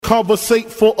Conversate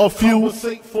for a few.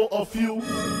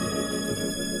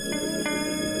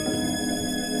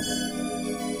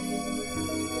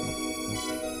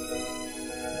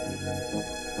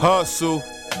 Hustle,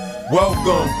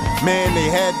 welcome, man, they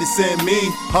had to send me.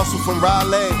 Hustle from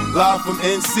Raleigh, live from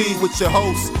NC with your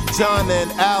hosts, John and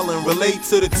Alan, relate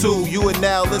to the two. You are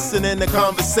now listening to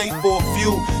Conversate for a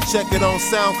few. Check it on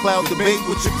SoundCloud, debate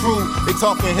with your crew. They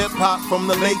talking hip-hop from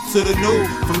the late to the new.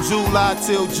 From July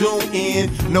till June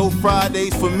end, no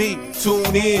Fridays for me,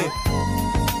 tune in.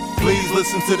 Please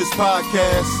listen to this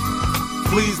podcast.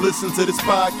 Please listen to this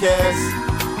podcast.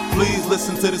 Please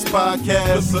listen to this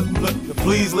podcast.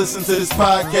 Please listen to this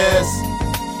podcast.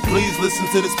 Please listen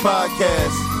to this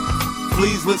podcast.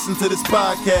 Please listen to this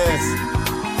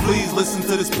podcast. Please listen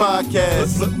to this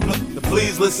podcast.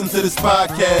 Please listen to this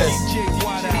podcast.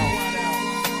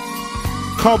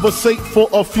 Conversate for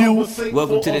a few.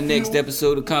 Welcome to the next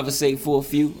episode of Conversate for a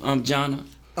Few. I'm Jonna.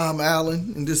 I'm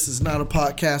Alan, and this is not a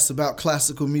podcast about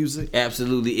classical music.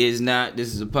 Absolutely is not.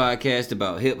 This is a podcast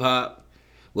about hip hop.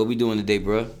 What we doing today,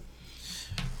 bro?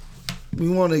 We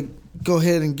want to go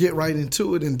ahead and get right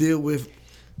into it and deal with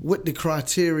what the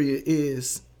criteria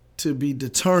is to be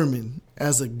determined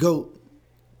as a GOAT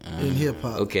in hip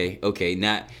hop. Okay.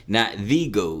 Not the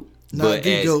GOAT, Not but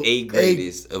the as GOAT, a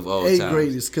greatest of all time. A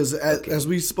greatest, because as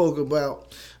we spoke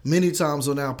about many times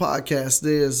on our podcast,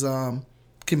 there's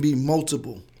can be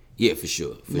multiple. Yeah, for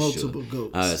sure. Multiple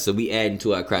GOATs. So we adding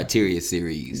to our criteria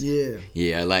series.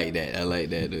 Yeah, I like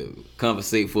that.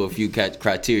 Conversate for a Few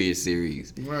criteria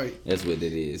series. Right. That's what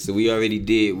it is. So we already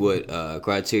did what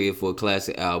criteria for a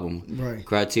classic album. Right.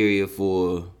 Criteria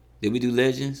for, did we do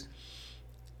Legends?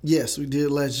 Yes, we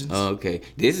did Legends. Oh, okay.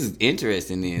 This is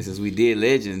interesting then, since we did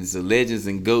Legends. So Legends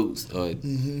and GOATs are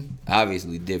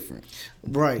obviously different.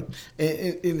 Right.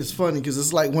 And it's funny because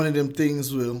it's like one of them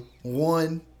things where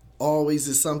one always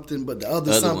is something, but the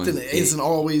other something isn't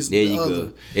always the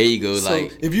other. There you go. So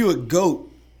like if you're a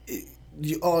GOAT,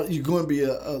 you're going to be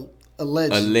a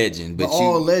legend. A legend, but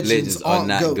all legends are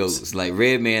not goats. GOATs. Like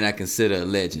Redman, I consider a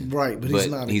legend. Right, but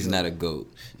he's not a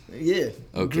GOAT. Yeah,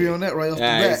 okay. Agree on that right off the all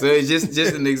bat. Right, so it's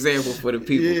just an example for the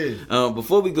people. Yeah.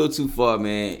 Before we go too far,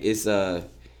 man, it's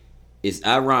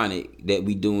ironic that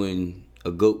we doing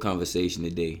a GOAT conversation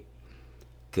today,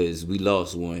 because we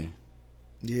lost one.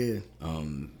 Yeah.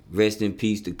 Rest in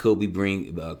peace to Kobe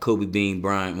Bean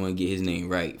Bryant. I want to get his name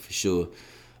right for sure.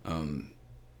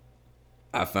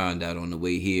 I found out on the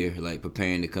way here, like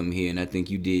preparing to come here, and I think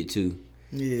you did too.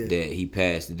 Yeah. That he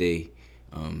passed today,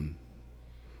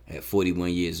 at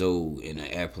 41 years old in an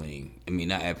airplane. I mean,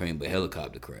 not airplane, but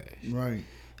helicopter crash. Right.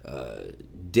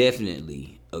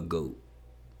 Definitely a GOAT,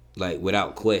 like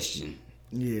without question.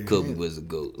 Yeah. Kobe was a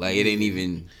GOAT. Like it ain't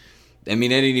even. I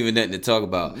mean, that ain't even nothing to talk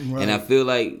about. Right. And I feel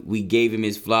like we gave him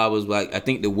his flowers. Like I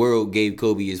think the world gave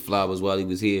Kobe his flowers while he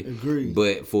was here. Agreed.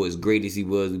 But for as great as he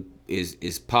was,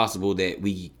 it's possible that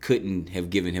we couldn't have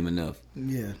given him enough.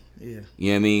 Yeah. You know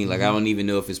what I mean? Like I don't even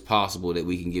know if it's possible that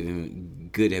we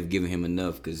could have given him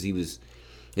enough, because it was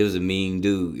a mean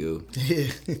dude, yo.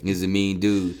 Yeah. He was a mean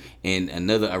dude. And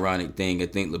another ironic thing, I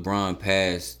think LeBron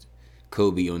passed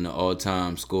Kobe on the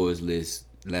all-time scores list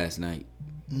last night.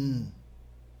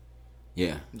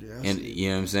 Yeah. And you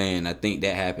know what I'm saying? I think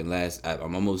that happened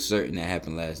I'm almost certain that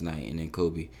happened last night, and then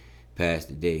Kobe passed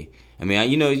today. I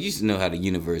mean, you used to know how the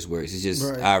universe works. It's just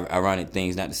ironic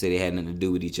things, not to say they had nothing to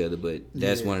do with each other, but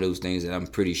that's one of those things that I'm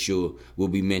pretty sure will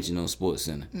be mentioned on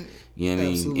SportsCenter. You know what I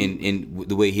mean? Absolutely. And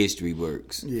the way history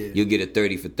works. Yeah. You'll get a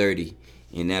 30 for 30,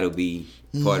 and that'll be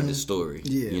part of the story.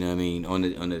 Yeah. You know what I mean? On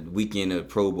the weekend of the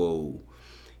Pro Bowl.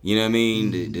 You know what I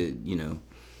mean?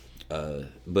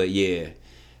 But yeah.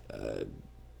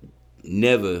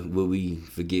 Never will we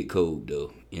forget Kobe,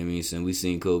 though. You know what I mean? So we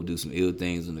seen Kobe do some ill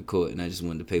things on the court, and I just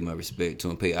wanted to pay my respect to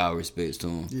him, pay our respects to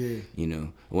him. Yeah. I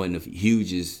wasn't the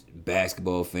hugest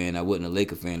basketball fan. I wasn't a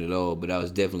Laker fan at all, but I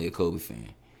was definitely a Kobe fan.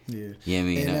 Yeah. You know what I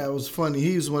mean? And that was funny.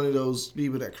 He was one of those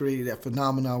people that created that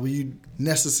phenomenon where you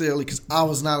necessarily, because I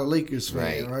was not a Lakers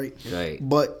fan, right?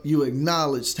 But you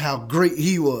acknowledged how great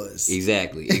he was.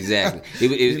 Exactly.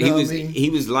 He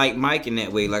was like Mike in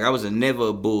that way. Like I was never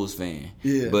a Bulls fan.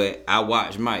 Yeah. But I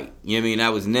watched Mike. You know what I mean? I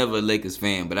was never a Lakers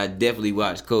fan, but I definitely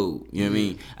watched Kobe. You know what I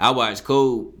mean? I watched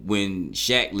Kobe when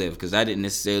Shaq left, because I didn't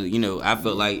necessarily, I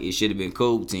felt like it should have been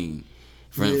Kobe team.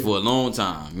 For a long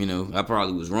time, I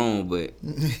probably was wrong, but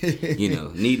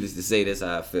needless to say, that's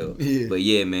how I felt. Yeah. But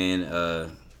yeah,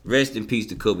 man, rest in peace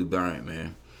to Kobe Bryant,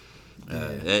 man.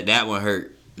 That one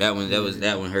hurt. That one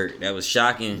hurt. That was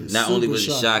shocking. Not only was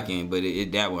it shocking, but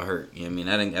that one hurt. You know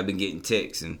what I mean? I've been getting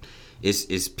texts, and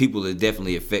it's people that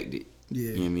definitely affected. Yeah.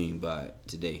 You know what I mean, by it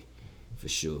today, for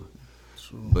sure.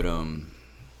 But all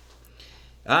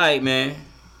right, man.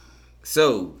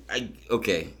 So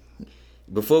okay.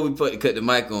 Before we cut the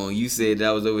mic on, you said that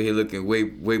I was over here looking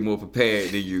way more prepared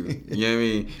than you. You know what I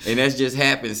mean? And that's just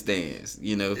happenstance,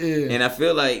 you know? Yeah. And I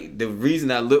feel like the reason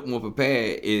I look more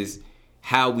prepared is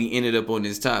how we ended up on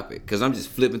this topic. Because I'm just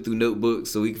flipping through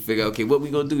notebooks so we can figure out, okay, what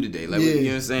we going to do today? Like, you know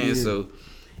what I'm saying? Yeah. So,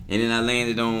 and then I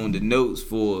landed on the notes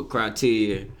for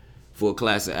criteria for a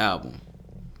classic album.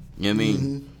 You know what I mean?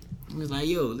 Mm-hmm. I was like,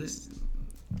 yo, let's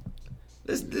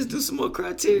do some more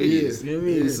criteria. Yeah. You know what I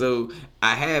mean? Yeah. So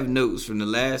I have notes from the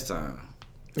last time.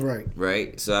 Right.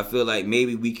 Right? So I feel like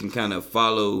maybe we can kind of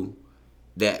follow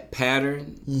that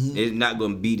pattern. Mm-hmm. It's not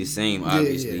going to be the same,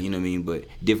 obviously, you know what I mean? But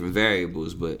different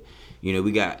variables. But, you know,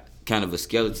 we got kind of a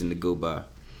skeleton to go by.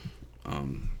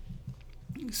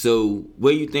 So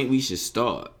where you think we should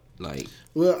start? Like,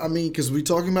 Well, I mean, because we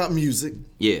talking about music.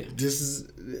 yeah. This is,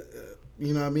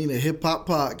 you know what I mean, a hip-hop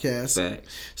podcast. Facts.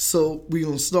 So we're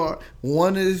going to start.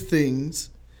 One of the things,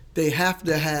 they have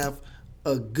to have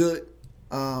a good,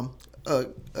 a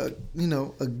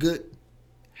good,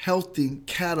 healthy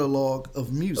catalog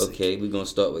of music. Okay, we're going to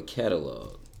start with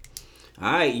catalog.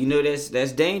 All right, you know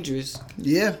that's dangerous.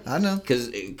 Yeah, I know.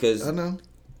 Cause I know.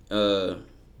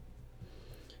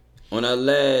 On our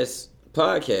last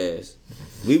podcast,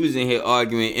 we was in here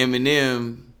arguing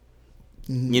Eminem,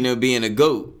 you know, being a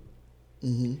GOAT.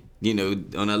 Mm-hmm. You know,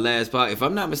 on our last podcast, if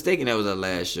I'm not mistaken, that was our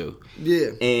last show.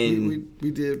 Yeah, And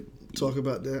we did talk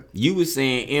about that. You was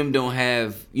saying M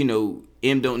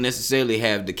don't necessarily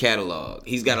have the catalog.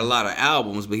 He's got a lot of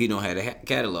albums, but he don't have the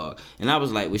catalog. And I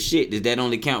was like, well, shit, does that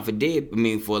only count for dead? I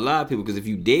mean, for a lot of people, because if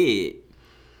you dead,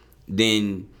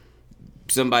 then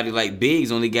somebody like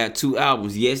Biggs only got 2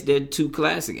 albums. Yes, they're 2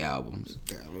 classic albums.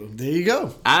 There you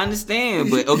go. I understand,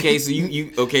 but okay, so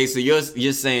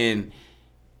you're saying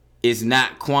it's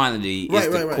not quantity, it's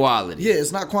the quality. Yeah,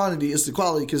 it's not quantity, it's the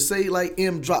quality. Because say like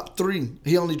M dropped 3,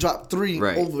 he only dropped 3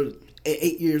 over an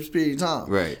 8 years period of time.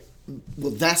 Right.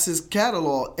 Well, that's his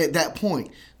catalog at that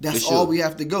point. That's For sure. all we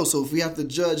have to go. So if we have to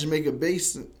judge and make a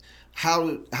base, how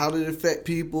did it affect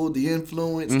people, the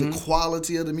influence, the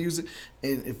quality of the music,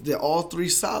 and if they're all 3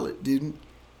 solid, then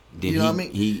you know what I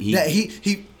mean? We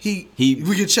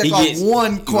can check off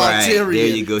one criteria. Right, there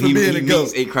you go. For He being a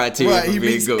goat. meets a criteria right, for he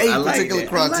being meets a goat. a I like particular that.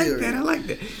 criteria. I like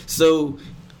that. So,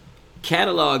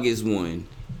 catalog is one,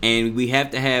 and we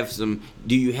have to have some.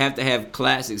 Do you have to have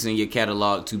classics in your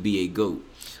catalog to be a GOAT?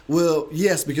 Well,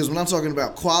 yes, because when I'm talking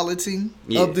about quality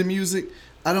of the music,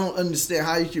 I don't understand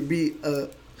how you could be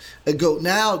a GOAT.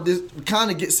 Now, this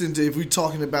kind of gets into if we're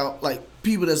talking about like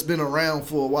people that's been around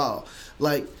for a while,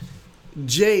 like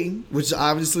Jay, which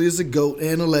obviously is a GOAT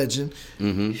and a legend.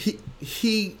 Mm-hmm.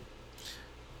 He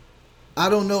I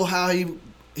don't know how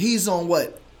he's on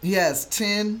what? He has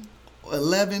 10,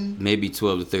 11, maybe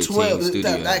 12 to 13 12, studio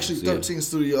albums. actually 13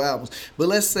 studio albums. But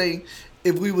let's say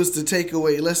if we was to take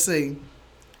away, let's say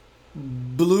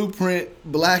Blueprint,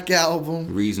 Black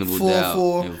Album, Reasonable 4-4,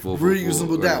 Doubt, and 444,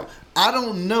 Reasonable right. Doubt. I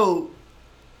don't know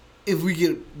if we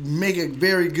could make a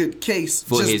very good case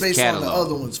For just his based catalog. on the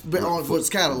other ones, for his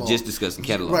catalog. Just discussing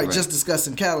catalog. Right, just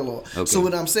discussing catalog. Okay. So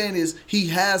what I'm saying is he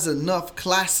has enough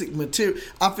classic material.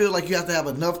 I feel like you have to have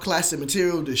enough classic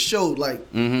material to show like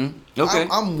Okay.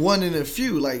 I'm one in a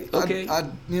few. Like Okay. I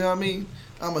you know what I mean?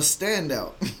 I'm a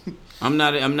standout. I'm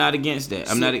not against that.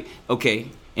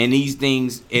 Okay. And these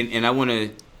things, and I want to,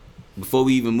 before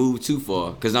we even move too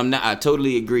far, because I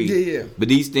totally agree. Yeah. But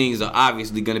these things are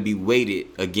obviously going to be weighted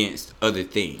against other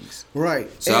things. Right.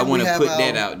 So I want to put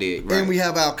that out there. Right. And we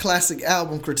have our classic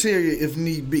album criteria if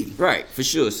need be. Right, for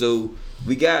sure. So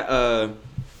we got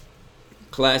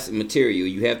classic material.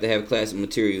 You have to have classic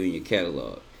material in your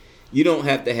catalog. You don't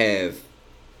have to have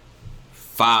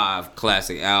 5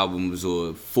 classic albums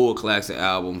or 4 classic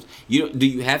albums. Do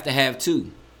you have to have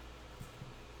 2?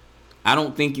 I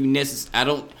don't think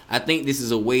I think this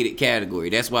is a weighted category.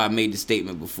 That's why I made the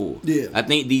statement before. Yeah. I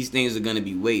think these things are going to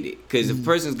be weighted. Because if a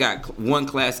person's got one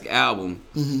classic album,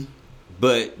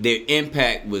 but their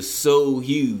impact was so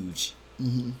huge,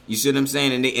 you see what I'm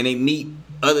saying? And they meet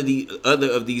other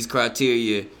of these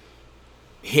criteria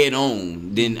head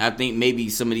on, then I think maybe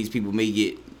some of these people may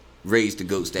get raised to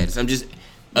GOAT status. I'm just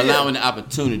allowing the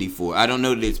opportunity for it. I don't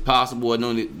know that it's possible. I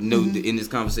don't know that in this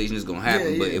conversation it's going to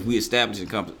happen. But if we establish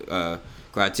a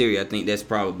criteria, I think that's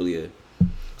probably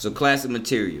so classic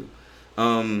material.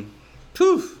 Or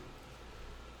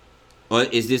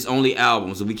is this only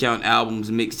albums? So we count albums,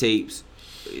 mixtapes?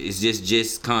 Is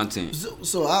just content?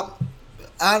 So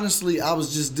I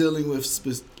was just dealing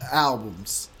with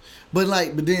albums. But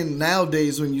then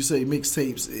nowadays when you say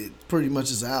mixtapes, it pretty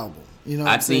much is an album. You know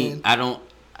what I'm saying?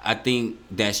 I think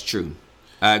that's true.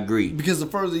 I agree. Because the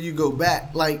further you go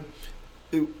back, like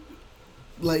you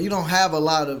don't have a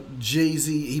lot of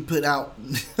Jay-Z. He put out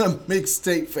a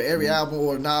mixtape for every album,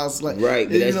 or Nas. Like, right,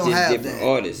 but that's don't just have different that.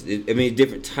 artists. I mean,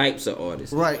 different types of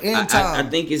artists. Right, and time. I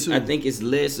think it's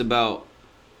less about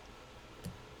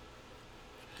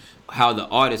how the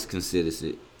artist considers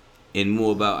it, and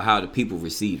more about how the people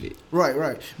receive it. Right.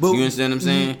 But, You understand what I'm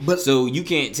saying? But so you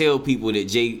can't tell people that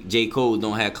J. Cole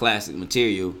don't have classic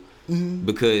material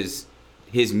because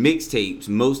his mixtapes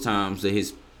most times are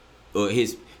his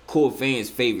core fans'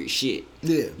 favorite shit.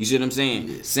 Yeah. You see what I'm saying?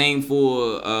 Yeah. Same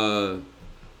for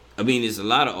I mean, there's a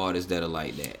lot of artists that are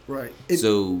like that. Right.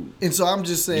 So I'm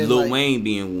just saying, Lil like, Wayne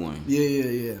being one.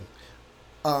 Yeah.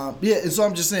 And so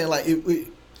I'm just saying, like,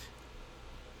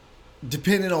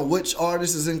 depending on which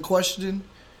artist is in question,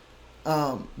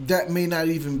 that may not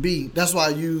even be. That's why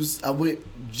I went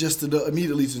just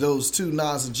immediately to those two,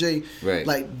 Nas and Jay. Right.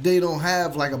 Like, they don't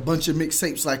have like a bunch of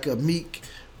mixtapes like a Meek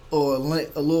or a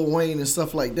Lil Wayne and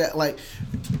stuff like that. Like,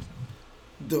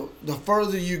 the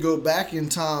further you go back in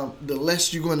time, the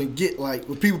less you're going to get, like,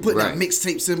 with people putting out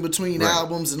mixtapes in between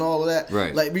albums and all of that.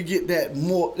 Right. Like, we get that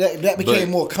more. That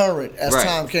became more current as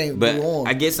time came on.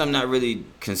 I guess I'm not really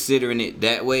considering it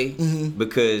that way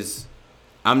because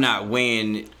I'm not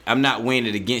weighing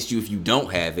it against you if you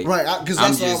don't have it. Right, because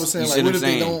that's what I was saying. Like, what if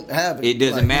they don't have it? It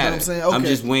doesn't matter. You know what I'm saying? Okay. I'm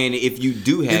just weighing it. If you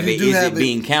do have it, is it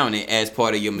being counted as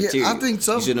part of your material? Yeah, I think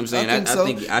so. You see what I'm saying? I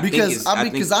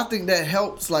think that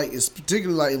helps. Like, it's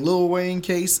particularly like in Lil Wayne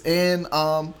case and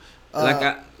I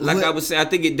was saying, I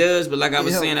think it does. But like I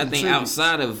was saying, I think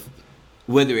outside of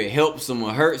whether it helps them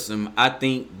or hurts them, I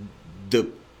think the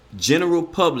general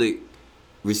public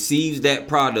receives that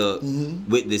product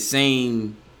with the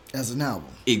same as an album.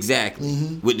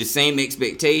 Exactly. With the same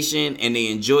expectation, and they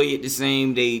enjoy it the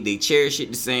same, they cherish it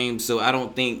the same. So I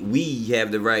don't think we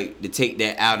have the right to take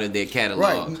that out of their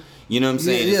catalog. Right. You know what I'm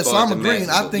saying? Yeah, so I'm agreeing.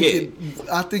 I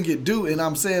think it do, and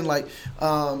I'm saying, like,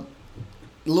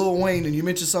 Lil Wayne, and you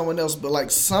mentioned someone else, but like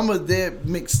some of their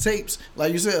mixtapes,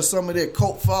 like you said, some of their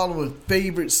cult following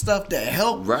favorite stuff that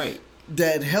help.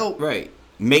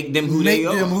 Make them who they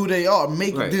are.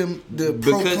 Make them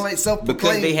the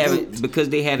self-proclaimed because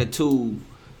they had a tool,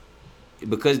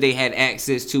 because they had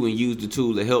access to and used the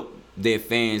tool to help their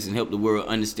fans and help the world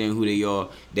understand who they are,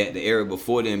 that the era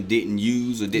before them didn't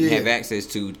use or didn't have access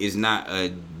to, is not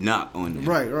a knock on them.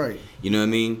 Right. You know what I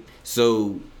mean?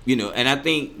 So, you know, and I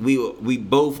think we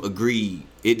both agreed.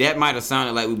 That might have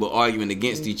sounded like we were arguing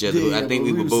against each other. But I think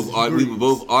we were both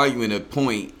arguing a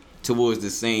point towards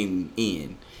the same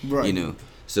end. Right. You know.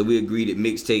 So we agreed that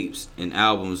mixtapes and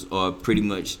albums are pretty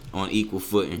much on equal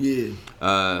footing.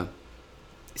 Yeah.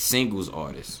 Singles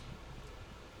artists.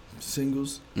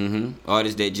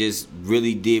 Artists that just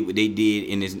really did what they did,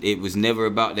 and it was never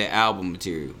about that album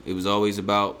material. It was always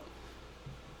about,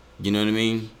 you know what I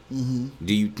mean?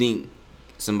 Do you think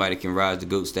somebody can rise to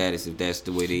GOAT status if that's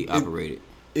the way they operated?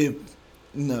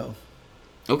 No.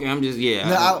 Okay, I'm just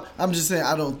I'm just saying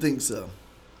I don't think so.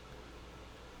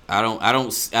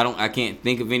 I can't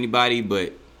think of anybody,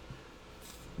 but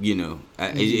you know,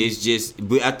 it's just.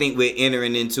 But I think we're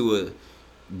entering into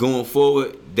going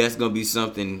forward. That's gonna be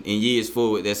something in years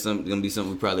forward. That's gonna be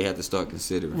something we probably have to start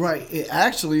considering. Right.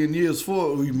 Actually, in years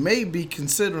forward, we may be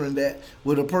considering that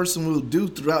what a person will do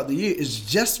throughout the year is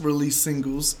just release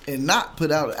singles and not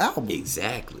put out an album.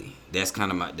 Exactly. That's kind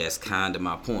of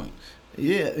my point.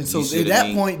 Yeah, and so at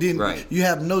that point, then you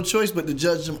have no choice but to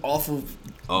judge them off of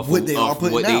what they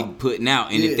putting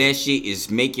out. And if that shit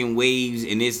is making waves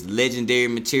and it's legendary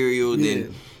material,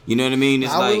 then you know what I mean.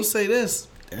 It's I will say this: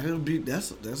 that'll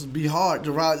be hard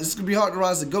to rise. It's gonna be hard to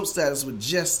rise to GOAT status with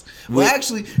just. Well,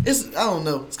 actually, I don't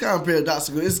know. It's kind of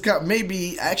paradoxical. It's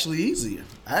maybe actually easier.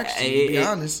 To be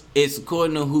honest, it's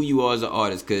according to who you are as an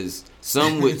artist. Because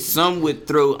some would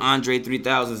throw Andre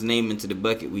 3000's name into the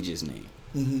bucket we just named.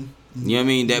 You know what I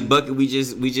mean? That bucket we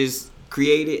just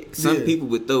created. Some people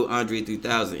would throw Andre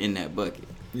 3000 in that bucket.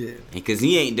 Yeah. Because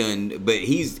he ain't done, but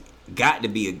he's got to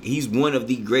be. He's one of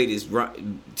the greatest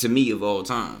to me of all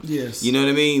time. Yes. You know what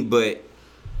I mean? But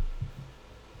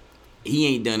he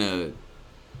ain't done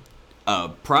a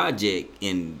project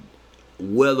in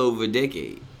well over a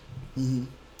decade.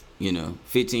 You know,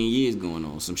 15 years going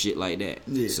on, some shit like that.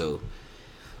 Yeah. So,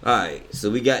 all right. So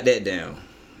we got that down.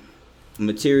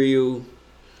 Material.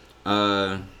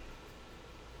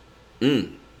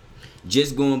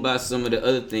 Just going by some of the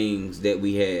other things that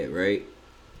we had, right?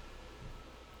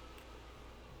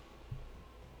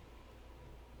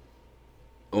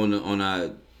 On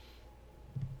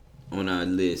our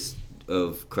list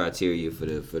of criteria for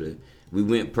the we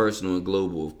went personal and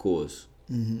global, of course.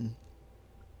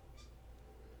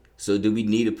 So do we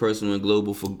need a personal and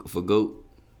global for GOAT?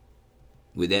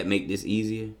 Would that make this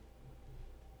easier?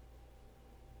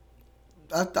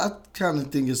 I kind of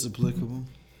think it's applicable.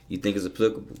 You think it's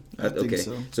applicable? I think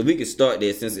so. So we can start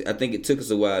there since I think it took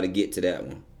us a while to get to that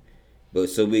one.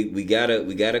 But so we got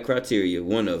a criteria,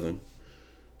 one of them,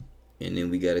 and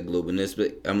then we got a global.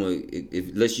 But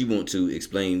unless you want to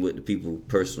explain what the people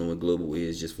personal and global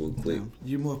is, just for a quick.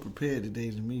 You're more prepared today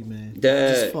than me, man. That,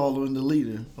 just following the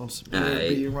leader on some B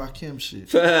and Rakim shit.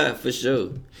 For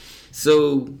sure.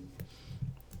 So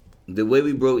the way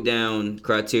we broke down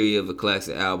criteria of a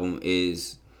classic album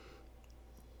is,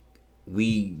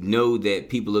 we know that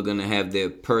people are going to have their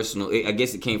personal... I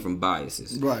guess it came from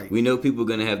biases. Right. We know people are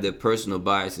going to have their personal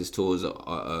biases towards an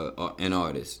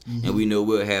artist. Mm-hmm. And we know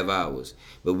we'll have ours.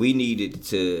 But we needed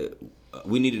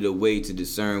a way to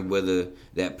discern whether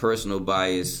that personal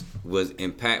bias was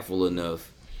impactful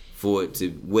enough for it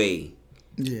to weigh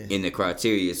in the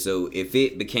criteria. So if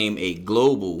it became a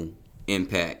global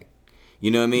impact,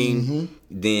 you know what I mean? Mm-hmm.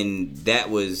 Then that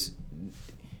was...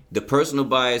 The personal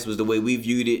bias was the way we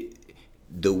viewed it.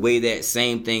 The way that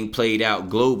same thing played out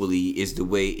globally is the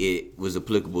way it was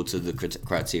applicable to the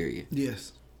criteria.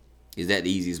 Yes. Is that the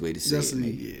easiest way to say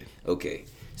it? Yeah. Okay.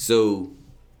 So,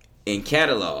 in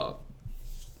catalog,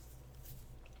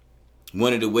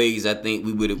 one of the ways I think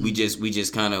we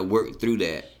just kind of worked through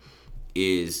that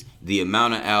is the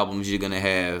amount of albums you're gonna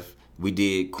have. We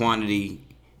did quantity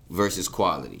versus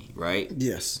quality, right?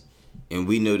 Yes. And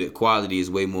we know that quality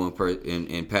is way more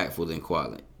impactful than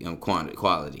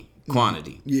quality.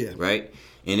 Quantity. Yeah. Right?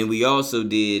 And then we also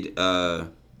did,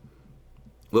 what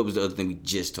was the other thing we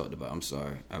just talked about? I'm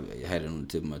sorry. I had it on the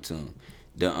tip of my tongue.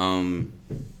 The,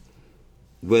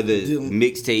 whether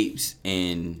mixtapes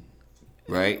and,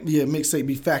 right? Yeah, mixtape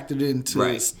be factored into.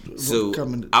 Right. So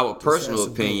our personal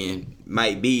opinion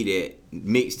might be that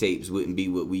mixtapes wouldn't be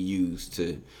what we use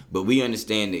to, but we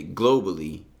understand that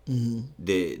globally, mm-hmm.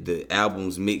 the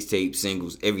albums, mixtapes,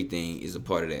 singles, everything is a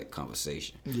part of that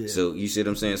conversation. Yeah. So you see what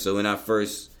I'm saying? So in our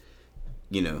first,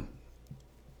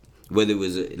 whether it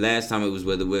was last time it was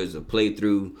whether it was a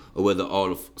playthrough or whether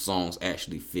all the songs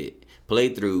actually fit.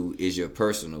 Playthrough is your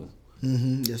personal.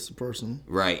 Mm-hmm. That's the personal.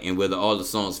 Right, and whether all the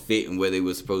songs fit and where they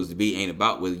were supposed to be ain't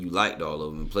about whether you liked all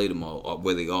of them and played them all, or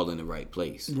whether they're all in the right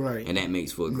place. Right. And that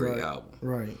makes for a great album.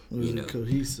 Right. It was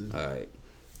cohesive. All right.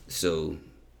 So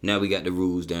now we got the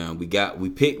rules down. We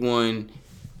picked one.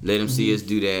 Let them see us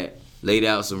do that. Laid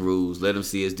out some rules. Let them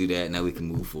see us do that. Now we can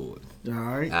move forward. All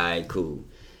right. All right. Cool.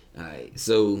 All right.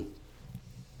 So,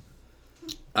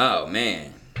 oh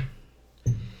man.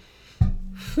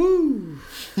 Whew.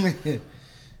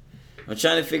 I'm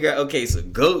trying to figure out. Okay, so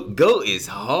GOAT is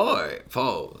hard.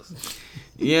 Pause.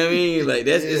 You know what I mean? Like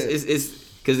that's it's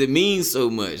because it means so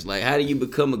much. Like, how do you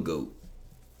become a GOAT?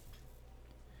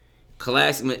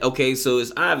 Classic. Okay, so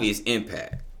it's obvious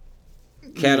impact.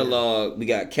 Catalog. We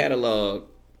got catalog,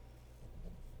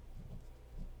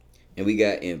 and we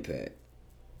got impact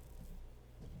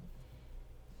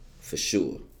for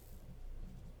sure.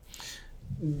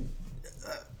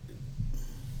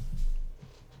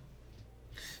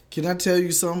 Can I tell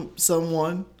you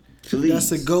someone Please.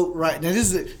 That's a GOAT right now?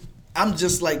 I'm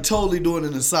just like totally doing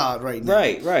an aside right now.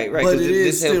 Right. But it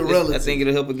is still relative. I think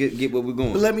it'll help us get where we're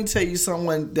going. But let me tell you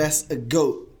someone that's a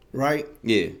GOAT, right?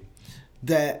 Yeah.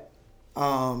 That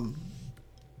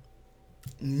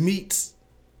meets,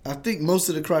 I think, most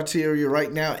of the criteria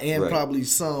right now, and probably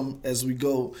some as we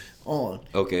go on.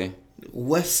 Okay.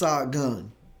 Westside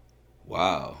Gunn.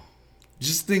 Wow.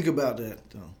 Just think about that,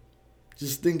 though.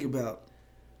 Just think about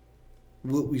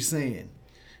what we're saying.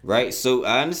 Right. So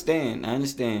I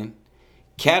understand.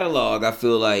 Catalog, I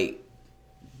feel like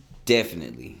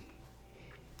definitely.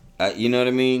 You know what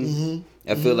I mean?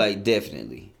 Mm-hmm. I feel like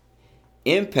definitely.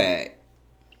 Impact.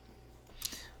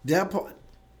 That part.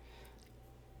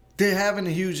 They're having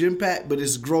a huge impact, but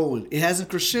it's growing. It hasn't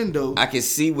crescendo. I can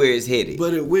see where it's headed.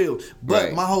 But it will.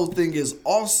 But my whole thing is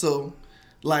also,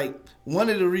 like, one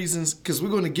of the reasons, because we're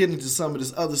going to get into some of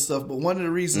this other stuff, but one of the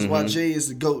reasons why Jay is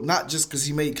the GOAT, not just because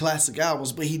he made classic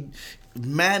albums, but he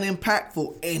mad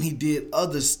impactful, and he did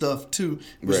other stuff too,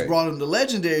 which brought him to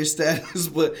legendary status,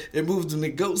 but it moved him to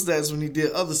GOAT status when he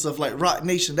did other stuff like Rock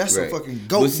Nation. That's a fucking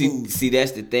GOAT move. See,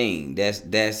 that's the thing. That's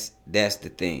the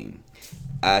thing.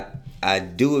 I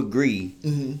do agree,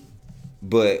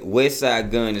 but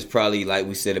Westside Gunn is probably, like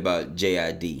we said about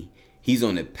JID, he's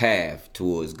on the path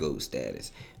towards GOAT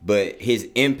status. But his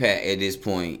impact at this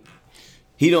point,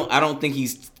 I don't think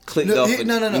he's clicked off. No. You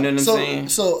know what I'm saying?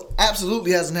 So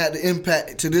absolutely hasn't had the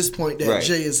impact to this point that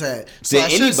Jay has had. So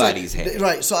that anybody's had.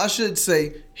 Right. So I should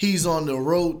say he's on the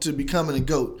road to becoming a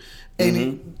GOAT.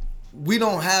 And we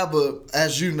don't have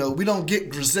as you know, we don't get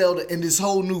Griselda and this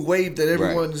whole new wave that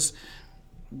everyone is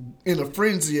in a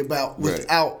frenzy about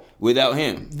without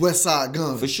him, Westside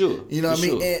Gunn, for sure. You know what I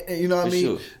mean? And, you know what I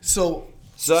mean? Sure.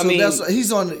 So I mean, that's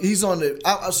he's on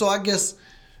the. So I guess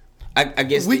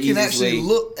we can actually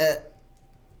look at,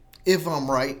 if I'm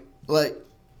right, like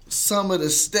some of the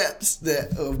steps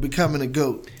that of becoming a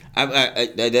GOAT.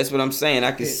 That's what I'm saying.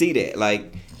 I can see that.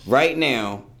 Like right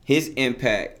now, his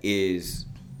impact is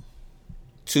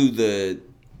to the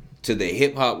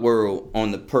hip hop world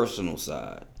on the personal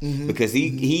side, because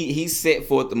he set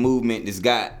forth the movement that's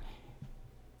got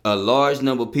a large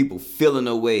number of people feeling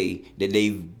a way that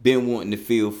they've been wanting to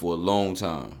feel for a long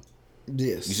time.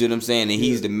 Yes, you see what I'm saying? And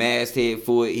he's the masthead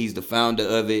for it. He's the founder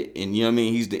of it, and you know what I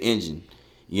mean. He's the engine.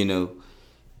 You know.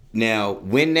 Now,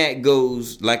 when that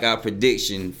goes like our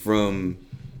prediction from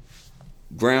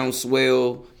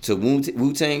groundswell to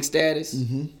Wu-Tang status,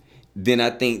 then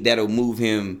I think that'll move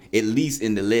him at least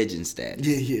in the legend status.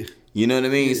 Yeah. You know what I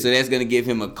mean? Yeah. So that's gonna give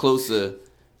him a closer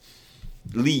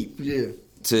leap. Yeah.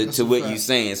 To what you're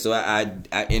saying. So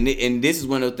and this is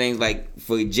one of the things, like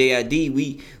for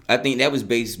JID, I think that was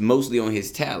based mostly on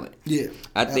his talent. Yeah.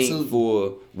 I think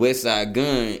for Westside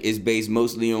Gunn, it's based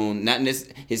mostly on not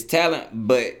necessarily his talent,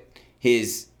 but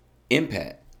his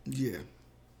impact. Yeah.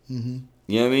 You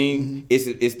know what I mean?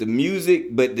 It's the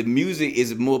music, but the music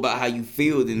is more about how you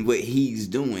feel than what he's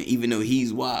doing, even though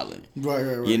he's wilding.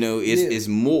 Right. You know, it's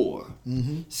more.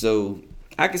 So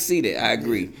I can see that. I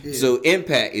agree. Yeah. So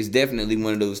impact is definitely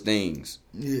one of those things.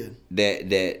 Yeah.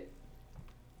 That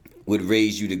would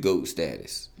raise you to GOAT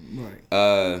status.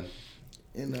 Right.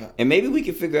 And maybe we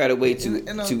can figure out a way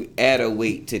to add a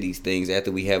weight to these things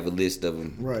after we have a list of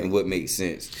them, right, and what makes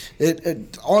sense.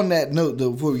 On that note,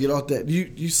 though, before we get off that,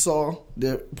 you saw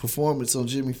their performance on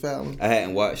Jimmy Fallon? I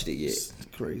hadn't watched it yet. It's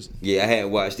crazy. Yeah, I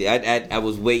hadn't watched it. I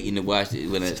was waiting to watch it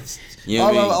when you know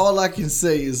what I mean? All I can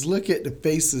say is look at the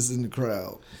faces in the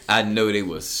crowd. I know they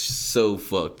was so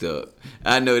fucked up.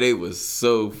 Imagine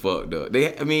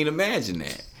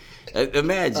that.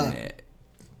 Imagine that.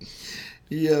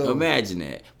 Yo. Imagine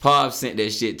that. Pop sent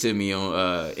that shit to me on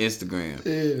Instagram.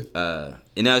 Yeah.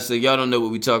 And now, so y'all don't know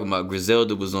what we talking about.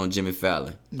 Griselda was on Jimmy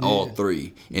Fallon, all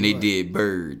three, and they did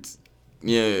Birds.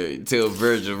 Yeah, tell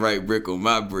Virgil right brick on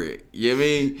my brick. You know what I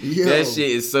mean? Yo. That shit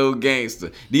is so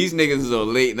gangster. These niggas is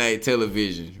on late night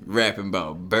television rapping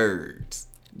about birds.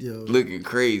 Yo. Looking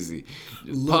crazy.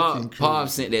 Pop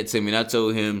sent that to me, and I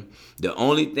told him the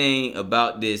only thing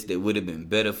about this that would have been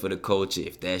better for the culture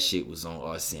if that shit was on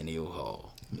Arsenio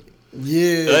Hall.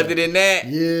 Yeah. Other than that,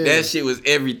 that shit was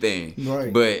everything.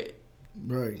 Right. But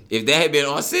if that had been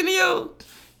Arsenio,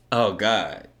 oh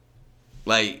God.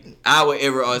 Like our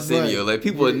era Arsenio. Like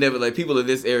people would never, like people of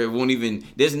this era won't even,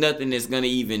 there's nothing that's gonna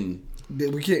even,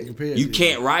 we can't compare. You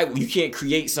can't rival. You can't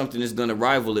create something that's gonna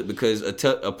rival it because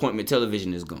appointment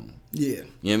television is gone. Yeah. You know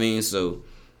what I mean? So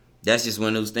that's just one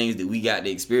of those things that we got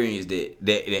to experience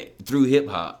that through hip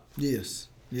hop. Yes.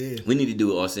 Yeah. We need to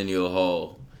do an Arsenio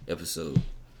Hall episode.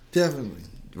 Definitely.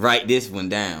 Write this one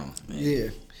down. Man. Yeah.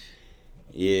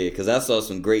 Yeah, because I saw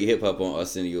some great hip hop on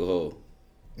Arsenio Hall.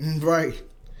 Right.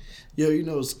 Yo, you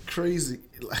know it's crazy.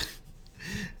 Like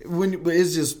but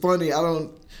it's just funny. I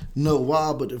don't know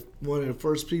why, but one of the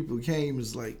first people who came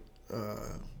is like I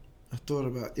thought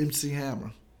about MC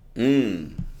Hammer.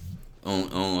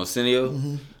 On Arsenio?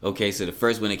 Mm-hmm. Okay, so the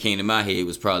first one that came to my head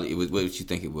was what did you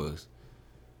think it was?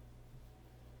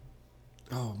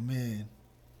 Oh man.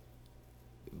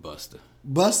 Buster.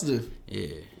 Yeah.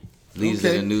 Leads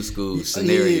of the New School,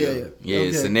 Scenario. Yeah,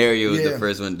 okay. Scenario is the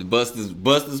first one. The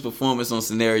Buster's performance on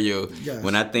Scenario. Gosh.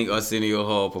 When I think Arsenio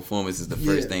Hall performance is the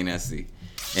first thing I see.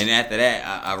 And after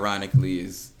that, ironically,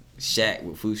 is Shaq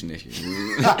with Fushnick.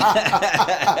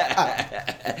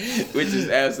 Which is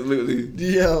absolutely...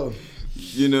 Yo.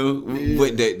 You know,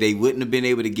 but they wouldn't have been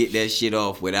able to get that shit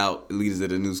off without Leaders of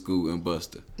the New School and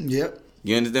Buster. Yep.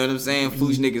 You understand what I'm saying?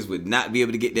 Foosh niggas would not be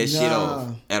able to get that shit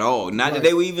off at all. Not that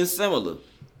they were even similar.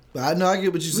 But I know, I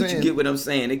get what you're saying. You get what I'm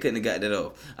saying? They couldn't have got that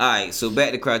off. All right, so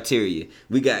back to criteria.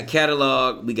 We got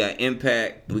catalog, we got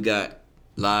impact, we got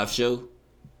live show.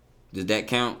 Does that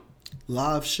count?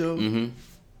 Live show? Mm-hmm.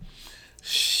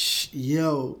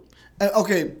 Yo.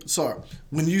 Okay, sorry.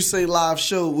 When you say live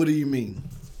show, what do you mean?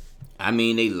 I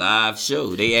mean they live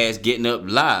show. They ass getting up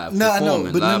live. No, I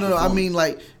know, but no. I mean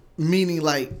meaning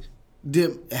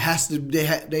them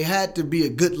they had to be a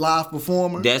good live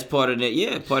performer. That's part of that.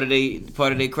 Yeah, part of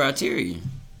their criteria.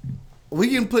 We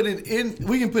can put it in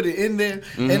there,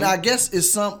 mm-hmm. And I guess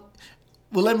it's some.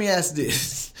 Well, let me ask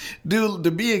this: to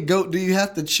be a GOAT, do you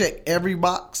have to check every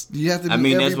box? Do you have to?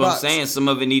 Be that's every what box? I'm saying. Some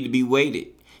of it need to be weighted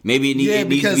Maybe it needs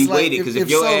to be weighted because if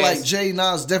your ass, like Jay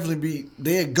Nas definitely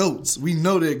they're goats. We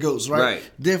know they're goats, right? Right.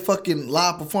 Their fucking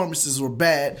live performances were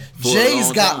bad. For a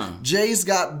long time. Jay's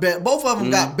got better. Both of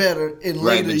them got better in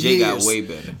right, later but Jay years. got way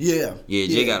better. Yeah. Yeah,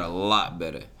 Jay got a lot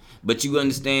better. But you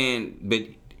understand, but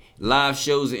live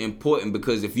shows are important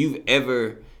because if you've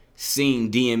ever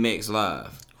seen DMX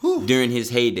live during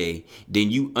his heyday, then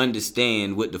you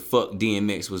understand what the fuck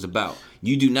DMX was about.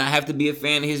 You do not have to be a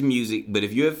fan of his music, but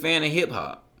if you're a fan of hip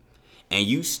hop and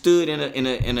you stood in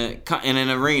an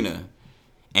arena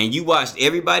and you watched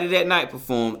everybody that night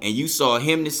perform and you saw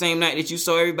him the same night that you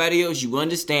saw everybody else, you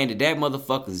understand that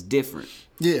motherfucker's different.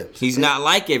 Yeah. He's not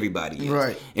like everybody else.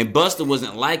 Right. And Busta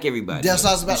wasn't like everybody That's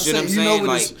else. what I was about to say. You know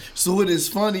what so what is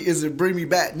funny is it bring me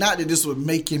back, not that this would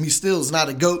make him, he still is not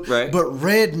a GOAT, right. but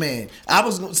Redman. I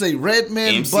was going to say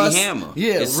Redman, MC Bust. Hammer.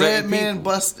 Yeah, Redman,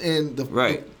 Bust, and the...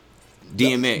 Right.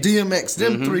 DMX. DMX.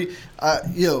 Them three,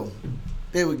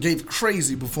 they gave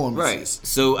crazy performances. Right.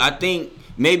 So I think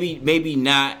maybe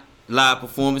not live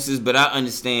performances, but I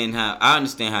understand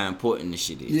how important this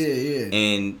shit is. Yeah.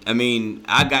 And I mean,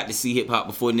 I got to see hip hop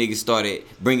before niggas started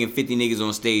bringing 50 niggas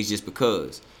on stage just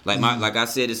because. Like like I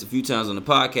said this a few times on the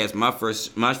podcast.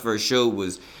 My first show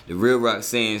was the Real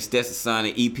Roxanne,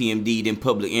 Stetsasonic, EPMD, then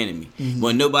Public Enemy.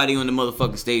 When nobody on the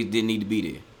motherfucking stage didn't need to be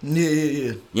there. Yeah.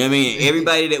 You know what I mean?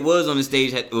 Everybody that was on the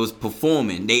stage was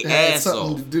performing. They ass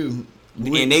off. To do.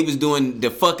 And they was doing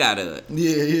the fuck out of it.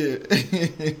 Yeah.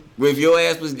 If your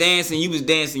ass was dancing, you was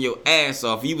dancing your ass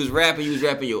off. If you was rapping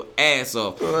your ass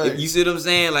off. Right. You see what I'm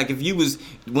saying? Like if you was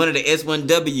one of the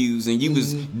S1Ws and you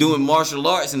was doing martial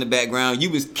arts in the background, you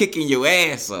was kicking your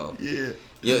ass off. Yeah.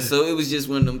 So it was just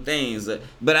one of them things.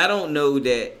 But I don't know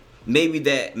that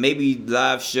maybe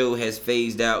live show has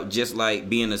phased out just like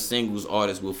being a singles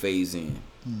artist will phase in.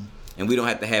 And we don't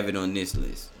have to have it on this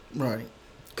list. Right.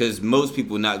 Because most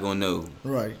people not going to know.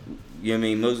 Right. You know what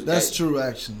I mean? That's true,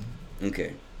 actually.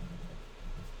 Okay.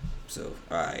 So,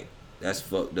 alright. That's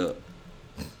fucked up.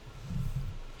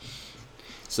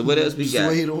 So, what else we got? It's the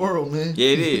way of the world, man. Yeah,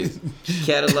 it is.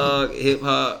 Catalog,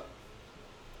 hip-hop.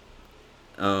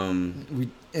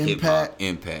 Impact.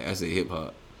 Impact. I said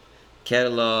hip-hop.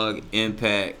 Catalog,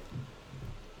 Impact.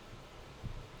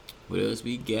 What else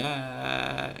we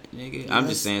got, nigga? I'm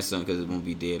just saying something because it won't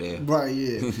be dead ass. Right,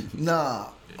 yeah. Nah,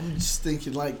 I'm just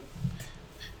thinking like...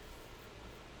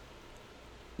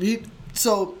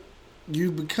 So, you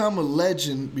become a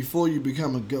legend before you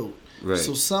become a GOAT. Right.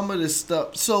 So some of this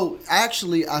stuff... So,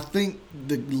 actually, I think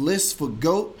the list for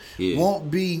GOAT won't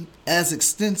be as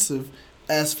extensive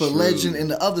as for legend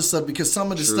and the other stuff because some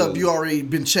of the stuff you already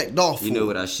been checked off for. You know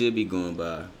what I should be going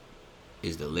by?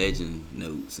 Is the legend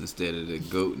notes instead of the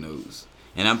GOAT notes.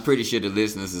 And I'm pretty sure the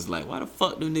listeners is like, why the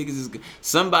fuck them niggas is...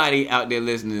 Somebody out there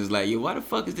listening is like, yo, why the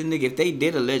fuck is the nigga... If they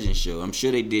did a legend show, I'm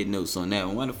sure they did notes on that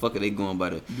one. Why the fuck are they going by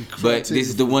the... But this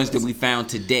is the ones that we found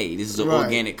today. This is an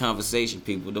organic conversation,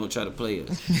 people. Don't try to play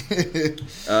us.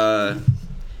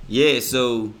 Yeah,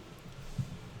 so...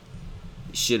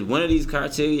 Should one of these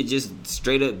criteria just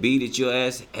straight up be that your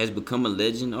ass has become a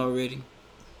legend already?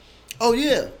 Oh,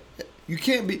 yeah. You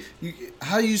can't be...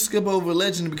 how you skip over a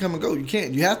legend to become a GOAT? You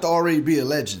can't. You have to already be a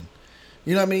legend.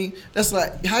 You know what I mean? That's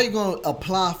like... How you going to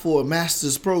apply for a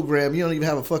master's program? You don't even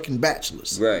have a fucking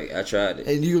bachelor's. Right. I tried it.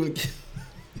 And you...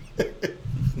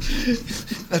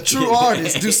 A true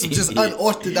artist do some just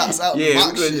unorthodox out yeah,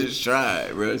 box we're shit. Just try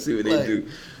it, bro. See what they do.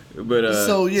 But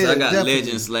so I got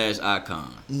definitely.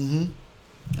 legend/icon.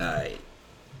 Alright.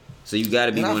 So you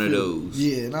gotta be one of those.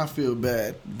 Yeah, and I feel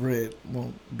bad Red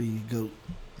won't be GOAT.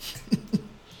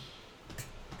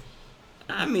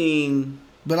 I mean,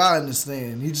 but I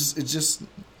understand. It's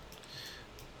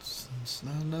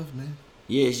not enough, man.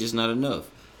 Yeah, it's just not enough.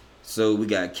 So we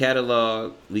got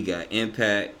catalog, we got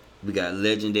impact, we got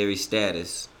legendary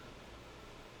status.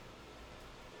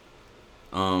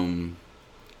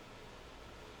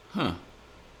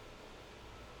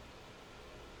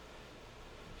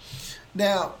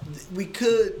 Now, we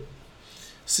could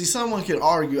see someone can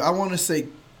argue. I want to say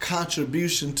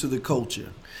contribution to the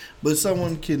culture, but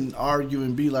someone can argue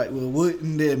and be like, well,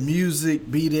 wouldn't their music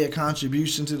be their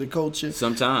contribution to the culture?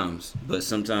 Sometimes, but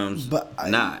sometimes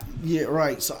not. Yeah,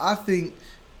 right. So I think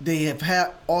they have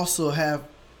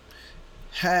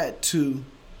had to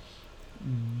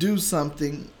do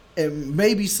something, and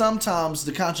maybe sometimes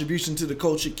the contribution to the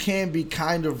culture can be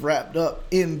kind of wrapped up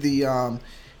in the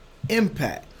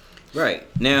impact. Right.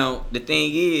 Now, the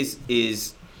thing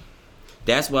is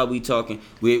that's why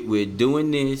we're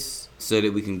doing this so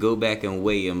that we can go back and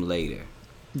weigh them later.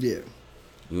 Yeah.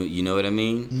 You know what I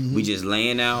mean? Mm-hmm. We just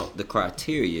laying out the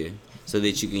criteria so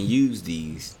that you can use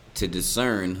these to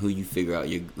discern who you figure out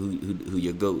who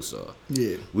your goats are.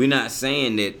 Yeah. We're not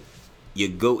saying that your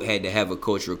GOAT had to have a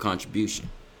cultural contribution,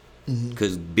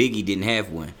 because Biggie didn't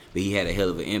have one, but he had a hell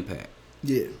of an impact.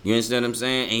 Yeah. You understand what I'm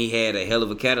saying? And he had a hell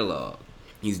of a catalog.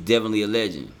 He's definitely a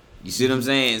legend. You see what I'm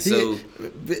saying? So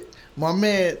my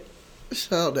man,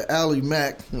 shout out to Ally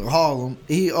Mack in Harlem.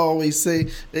 He always say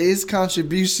that his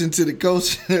contribution to the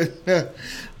culture.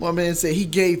 My man said he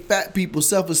gave fat people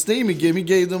self-esteem again. He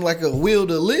gave them like a will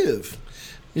to live.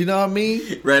 You know what I mean?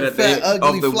 Right at fat, that,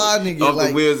 ugly, fly nigga. Off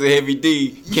the wheels of Heavy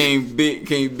D came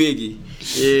Biggie.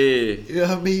 Yeah. You know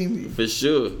what I mean? For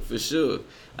sure.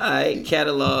 All right,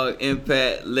 catalog,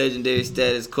 impact, legendary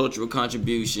status, cultural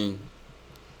contribution.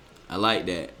 I like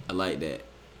that.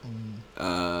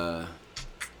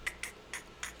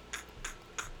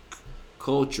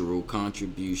 Cultural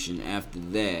contribution after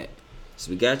that.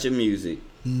 So we got your music.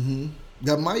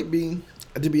 That might be,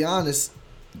 to be honest,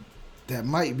 that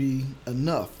might be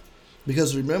enough.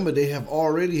 Because remember, they have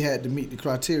already had to meet the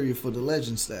criteria for the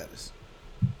legend status.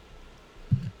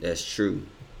 That's true.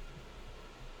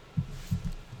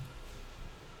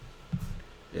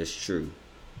 There's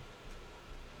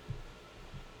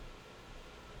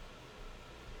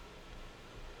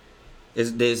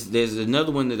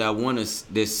another one that I want to.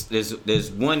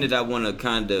 There's one that I want to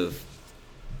kind of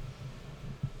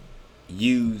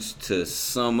use to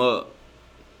sum up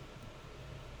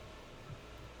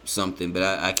something, but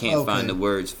I can't find the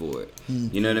words for it.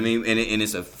 You know what I mean? And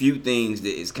it's a few things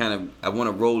that it's kind of, I want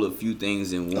to roll a few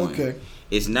things in one. Okay.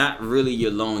 It's not really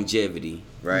your longevity,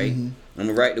 right? I'm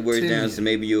gonna write the words down so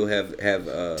maybe you'll have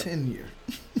 10-year.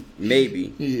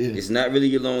 Maybe. Yeah. It's not really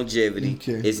your longevity.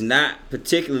 Okay. It's not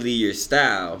particularly your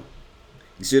style.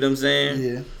 You see what I'm saying?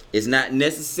 Yeah. It's not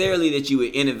necessarily that you were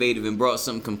innovative and brought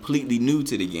something completely new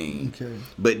to the game. Okay.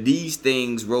 But these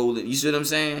things roll it. You see what I'm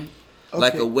saying?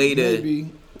 Like a way to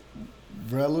maybe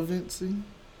relevancy,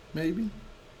 maybe.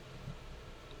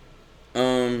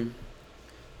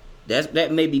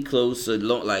 That may be close to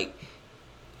like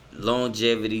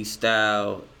longevity,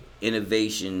 style,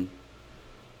 innovation.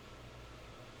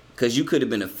 Cause you could have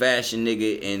been a fashion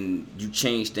nigga and you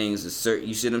changed things a certain.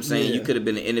 You see what I'm saying? Yeah. You could have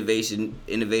been an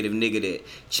innovative nigga that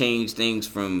changed things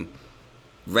from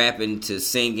rapping to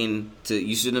singing to.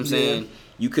 You see what I'm saying?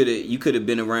 You could have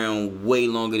been around way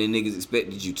longer than niggas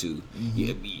expected you to.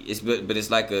 But it's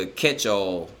like a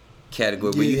catch-all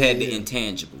category where you had the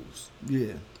intangibles.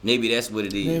 Yeah. Maybe that's what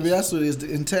it is. Maybe that's what it is, the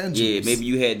intangibles. Yeah, maybe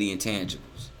you had the intangibles.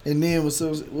 And then what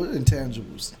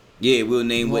intangibles? Yeah, we'll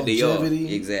name what they are.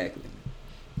 Longevity. Exactly.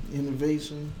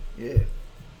 Innovation. Yeah.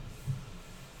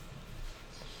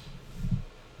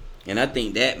 And I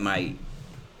think that might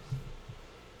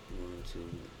 1, 2,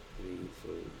 3,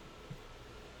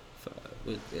 4,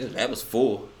 5. That was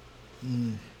 4.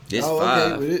 This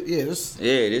 5.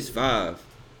 Okay. This 5.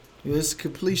 It's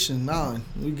completion 9.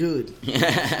 We good.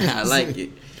 I like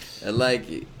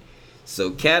it.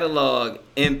 So catalog,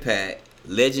 impact,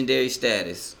 legendary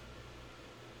status,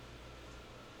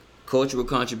 cultural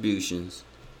contributions,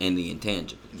 and the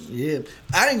intangibles. Yeah.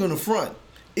 I ain't gonna front.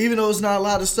 Even though it's not a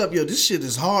lot of stuff, this shit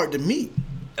is hard to meet.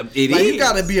 It like, is. You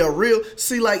gotta be a real.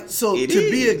 See, like, so It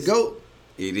to be a is. GOAT.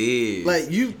 It is.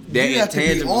 Like, you That have to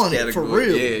be on it for category.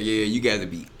 real. Yeah, you got to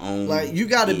be on. Like, you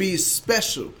got to be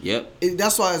special. Yep.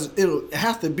 That's why it'll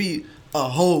have to be a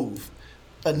Hove,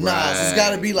 a Nas. It's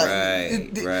got to be like,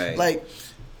 right. like,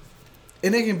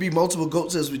 and there can be multiple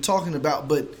GOATs as we're talking about,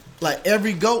 but like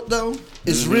every GOAT though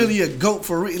is really a GOAT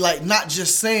for real. Like, not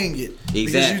just saying it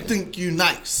because you think you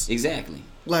nice. Exactly.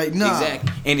 Like, nah.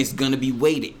 Exactly. And it's gonna be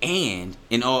weighted. And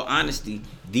in all honesty,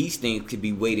 these things could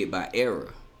be weighted by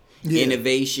era. Yeah.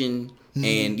 Innovation,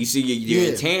 and you see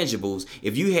your intangibles.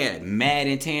 If you had mad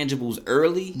intangibles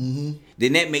early,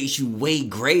 then that makes you way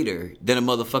greater than a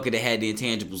motherfucker that had the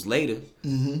intangibles later.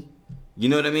 You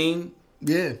know what I mean?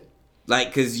 Yeah.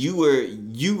 Like, cause you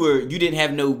didn't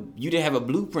have a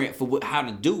blueprint for how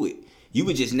to do it. You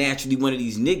were just naturally one of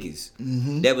these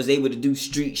niggas that was able to do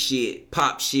street shit,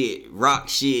 pop shit, rock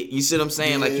shit. You see what I'm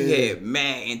saying? Like, you had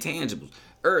mad intangibles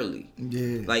early.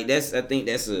 Yeah. Like, I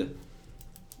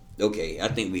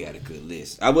think we had a good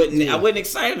list. I wasn't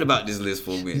excited about this list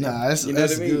for a minute. Nah, that's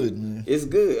good, man. It's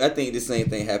good. I think the same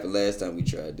thing happened last time we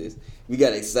tried this. We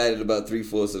got excited about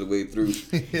 3/4 of the way through. You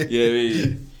know what I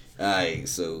mean? Alright,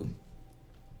 so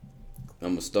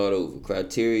I'm gonna start over.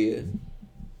 Criteria.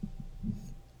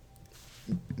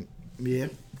 Yeah.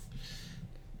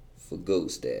 For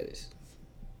GOAT status.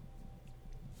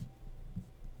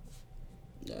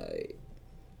 Alright.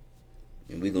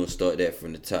 And we're gonna start that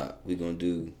from the top. We're gonna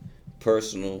do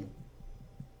personal,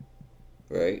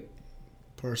 right?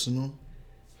 Personal.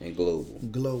 And global.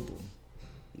 Global.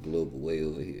 global way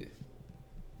over here.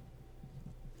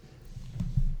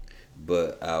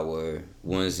 But our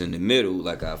ones in the middle,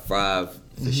 like our 5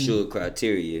 for sure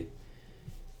criteria,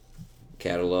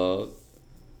 catalog.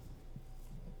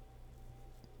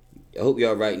 I hope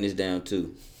y'all writing this down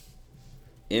too.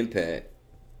 Impact.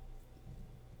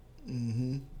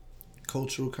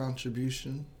 Cultural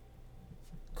contribution.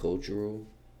 Cultural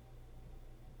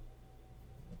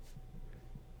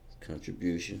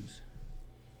contributions.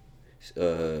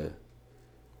 I'm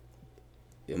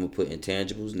gonna put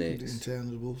intangibles next.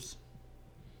 Intangibles.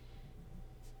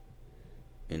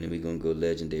 And then we're gonna go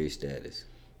legendary status.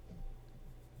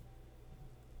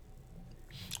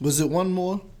 Was it one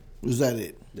more? Was that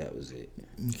it? That was it.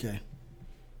 Okay.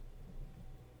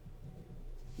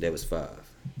 That was 5.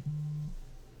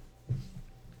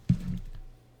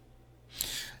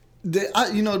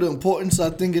 The importance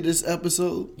I think of this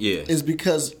episode is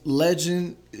because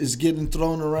legend is getting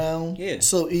thrown around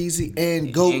so easy,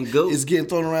 and goat is getting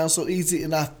thrown around so easy,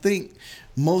 and I think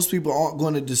most people aren't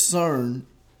going to discern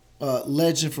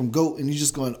legend from goat, and you're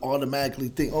just going to automatically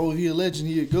think, oh, he a legend,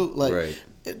 he a goat. Like, right.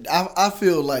 I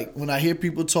feel like when I hear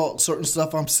people talk certain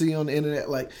stuff I'm seeing on the internet,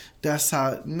 like that's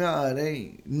how. Nah, it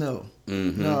ain't. No,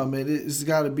 nah, man, it's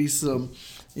got to be some,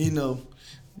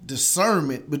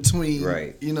 discernment between,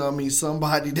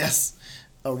 somebody that's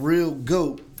a real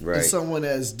goat and someone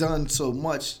that's done so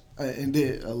much and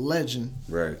they're a legend,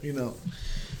 right?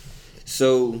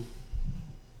 So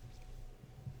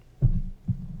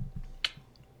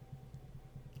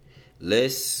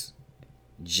let's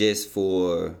just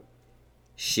for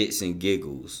shits and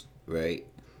giggles, right?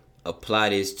 Apply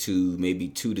this to maybe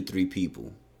 2 to 3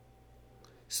 people,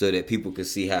 so that people can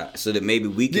see how. So that maybe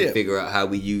we can figure out how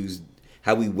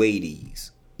we weigh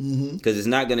these, because it's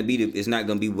not gonna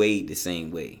be weighed the same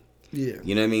way. Yeah,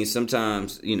 you know what I mean.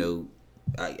 Sometimes people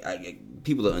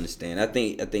will understand. I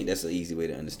think that's an easy way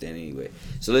to understand anyway.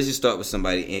 So let's just start with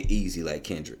somebody easy like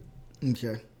Kendrick.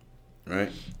 Okay,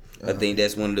 right. I think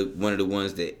that's one of the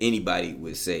ones that anybody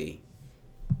would say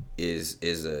is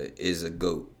a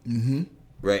GOAT,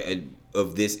 right,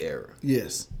 of this era.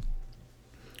 Yes.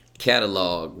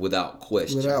 Catalog without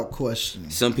question. Without question.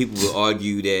 Some people will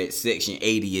argue that Section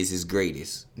 80 is his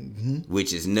greatest,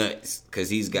 which is nuts,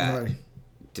 because he's got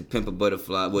To Pimp a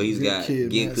Butterfly. Well, he's got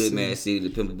Get Good, Mad City,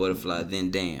 To Pimp a Butterfly, then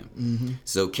Damn.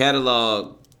 So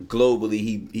catalog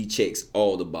globally, he checks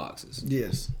all the boxes.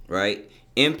 Yes. Right?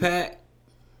 Impact.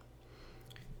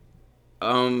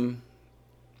 I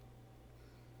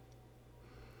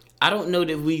don't know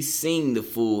that we've seen the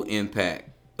full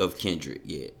impact of Kendrick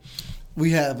yet.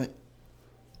 We haven't.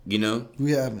 We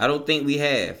haven't. I don't think we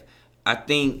have. I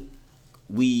think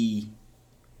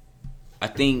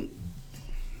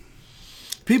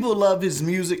people love his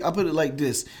music. I put it like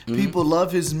this: people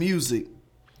love his music,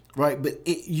 right? But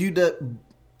it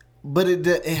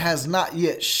has not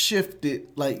yet shifted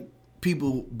like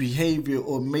people behavior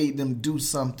or made them do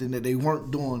something that they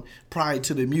weren't doing prior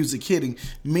to the music hitting.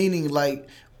 Meaning, like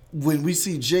when we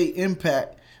see Jay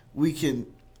Impact, we can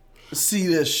see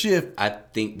the shift. I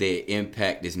think their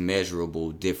impact is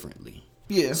measurable differently.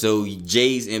 Yeah. So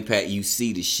Jay's impact, you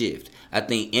see the shift. I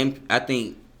think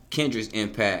Kendrick's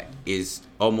impact is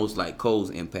almost like Cole's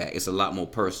impact. It's a lot more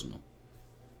personal.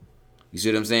 You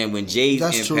see what I'm saying? When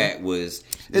Jay's impact was...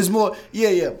 It's more...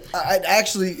 Yeah.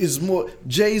 Actually, it's more...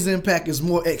 Jay's impact is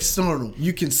more external.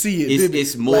 You can see it.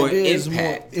 It's more like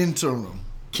impact. More internal.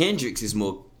 Kendrick's is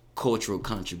more cultural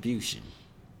contribution.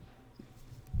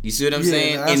 You see what I'm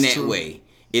saying? In that way.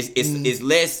 It's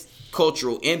less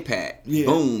cultural impact. Yeah.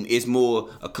 Boom. It's more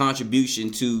a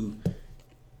contribution to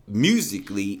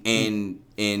musically and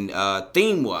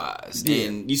theme wise. Yeah.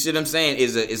 And you see what I'm saying?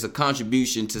 Is a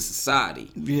contribution to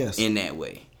society. Yes. In that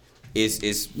way.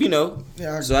 It's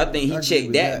Yeah, so I think he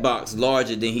checked that box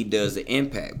larger than he does the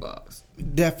impact box.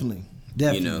 Definitely.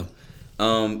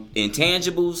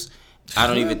 Intangibles, I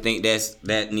don't even think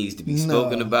that needs to be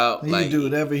spoken about. He can do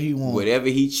whatever he wants. Whatever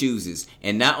he chooses.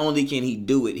 And not only can he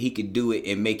do it, he could do it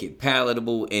and make it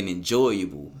palatable and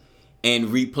enjoyable and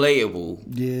replayable.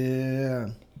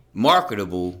 Yeah.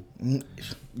 Marketable.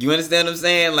 You understand what I'm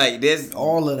saying? Like there's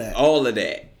all of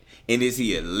that. And is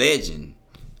he a legend?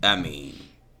 I mean,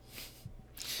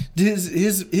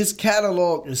 his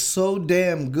catalog is so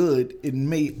damn good,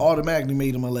 it automatically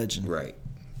made him a legend. Right.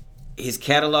 His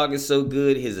catalog is so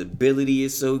good, his ability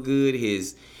is so good,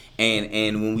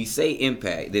 and when we say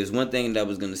impact, there's one thing that I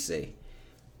was gonna say.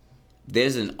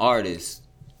 There's an artist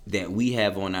that we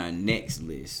have on our next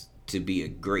list to be a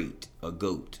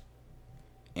GOAT.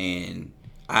 And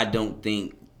I don't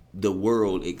think the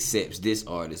world accepts this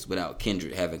artist without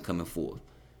Kendrick having coming forth.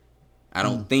 I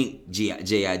don't think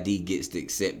JID gets the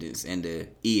acceptance and the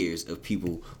ears of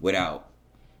people without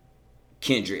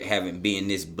Kendrick having been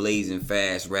this blazing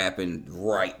fast rapping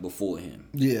right before him.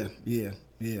 Yeah.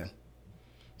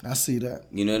 I see that.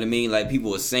 You know what I mean? Like,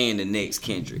 people are saying the next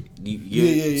Kendrick.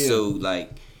 Yeah. So,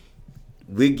 like,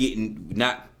 we're getting,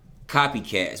 not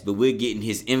copycats, but we're getting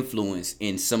his influence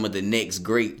in some of the next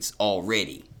greats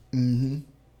already. Mm-hmm.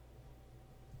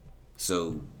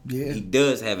 So, he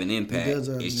does have an impact. He does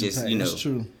have it's an just, impact. That's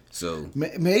true. So,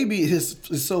 maybe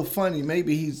it's so funny.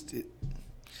 Maybe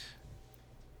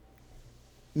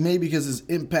because his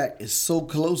impact is so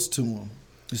close to him.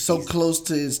 It's so close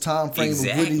to his time frame of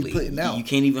what he's putting out. You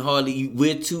can't even we're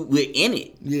in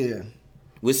it. Yeah.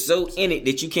 We're so in it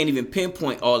that you can't even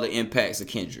pinpoint all the impacts of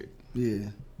Kendrick.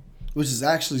 Yeah. Which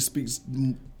actually speaks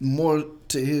more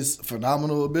to his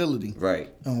phenomenal ability. Right.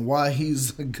 And why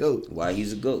he's a GOAT.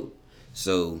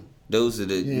 So those are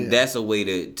that's a way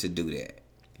to do that.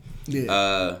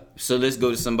 Yeah. So let's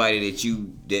go to somebody that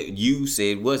you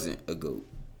said wasn't a GOAT.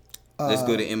 Let's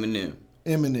go to Eminem.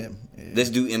 Yeah. Let's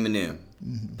do Eminem.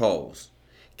 Mm-hmm. Pause.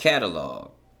 Catalog.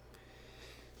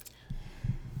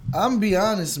 I'm be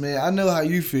honest, man. I know how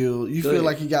you feel. You feel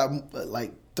like he got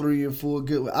like 3 or 4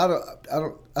 good.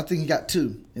 I think he got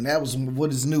 2, and that was what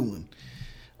his new one.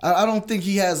 I don't think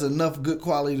he has enough good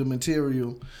quality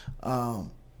material.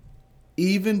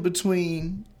 Even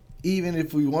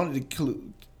if we wanted to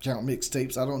count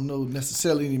mixtapes, I don't know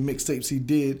necessarily any mixtapes he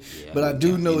did, but I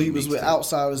do know he was with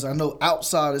Outsiders. I know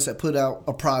Outsiders had put out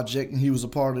a project, and he was a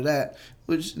part of that,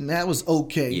 and that was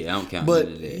okay. Yeah, I don't count none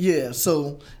of that. Yeah,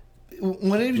 so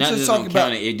when it just talking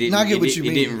about, it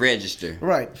didn't register.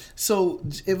 Right. So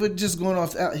if we're just going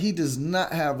off, he does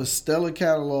not have a stellar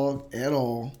catalog at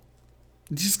all.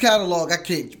 This catalog, I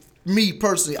can't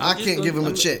give him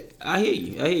a check. I hear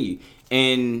you.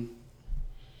 And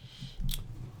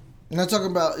I'm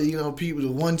talking about, people,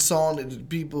 the one song that the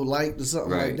people liked or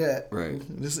something like that. Right.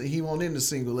 He won't in the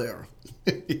single era.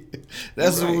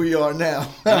 That's where we are now.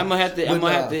 I'm gonna have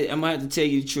to tell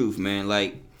you the truth, man.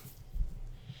 Like,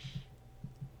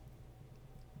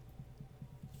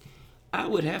 I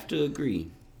would have to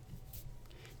agree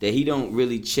that he don't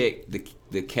really check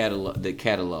the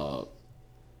catalog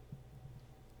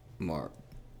mark.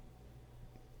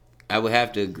 I would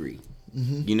have to agree.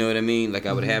 Mm-hmm. You know what I mean? Like,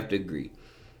 I would have to agree.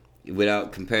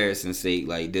 Without comparison's sake,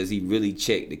 like, does he really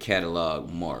check the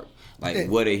catalog mark? Like,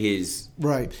 what are his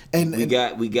right? And we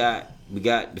got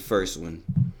the first one,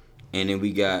 and then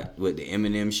we got the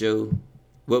Eminem show.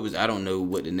 I don't know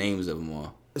what the names of them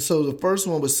are. So the first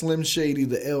one was Slim Shady,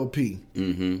 the LP.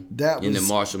 Mm-hmm. That was in the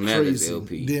Marshall Mathers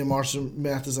LP. Then Marshall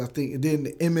Mathers, I think. And then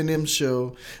the Eminem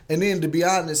show. And then, to be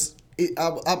honest,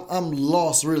 I'm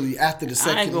lost really after the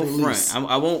second release.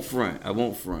 I won't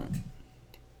front.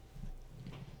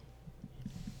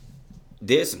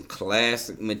 There's some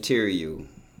classic material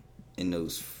in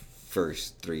those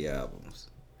first 3 albums.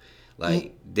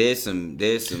 Like, there's some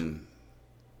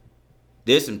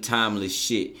timeless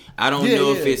shit. I don't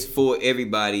know if it's for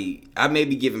everybody. I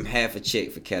maybe give him half a check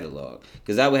for catalog,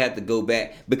 because I would have to go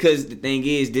back, because the thing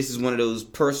is, this is one of those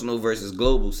personal versus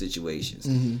global situations.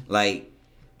 Mm-hmm. Like,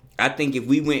 I think if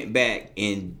we went back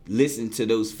and listened to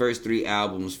those first 3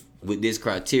 albums with this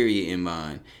criteria in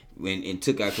mind, and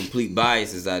took our complete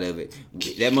biases out of it,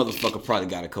 that motherfucker probably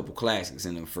got a couple classics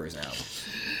in them first albums.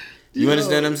 You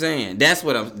understand what I'm saying? That's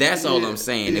all I'm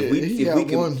saying.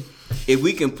 If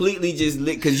we completely just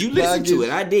because you listened to it,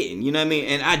 I didn't. You know what I mean?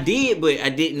 And I did, but I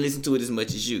didn't listen to it as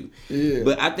much as you. Yeah.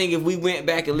 But I think if we went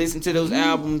back and listened to those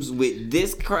albums with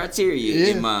this criteria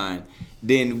in mind,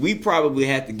 then we probably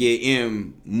have to give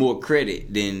him more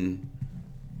credit than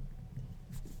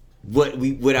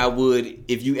what I would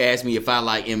if you asked me if I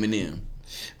like Eminem.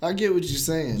 I get what you're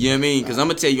saying. You know what I mean? Because I'm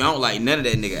gonna tell you, I don't like none of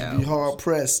that nigga album. Be hard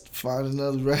pressed to find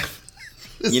another rapper.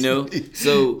 You know?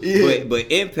 So,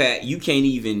 but Impact, you can't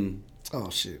even. Oh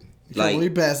shit! Like, we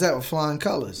passed that with flying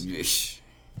colors.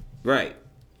 Right.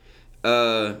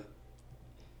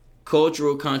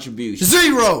 Cultural contribution.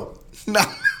 0. No.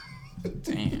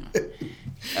 Damn.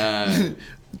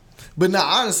 But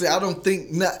honestly, I don't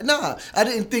think. I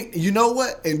didn't think. You know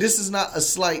what? And this is not a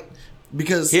slight,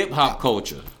 because hip hop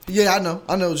culture. Yeah, I know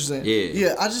what you're saying.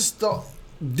 Yeah. I just thought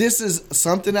this is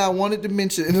something I wanted to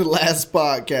mention in the last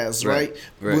podcast, right?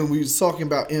 When we was talking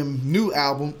about M's new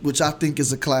album, which I think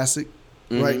is a classic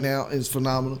right now, is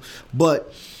phenomenal.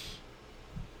 But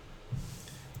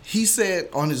he said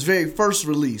on his very first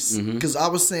release, because I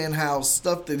was saying how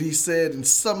stuff that he said and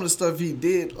some of the stuff he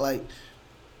did, like,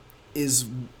 is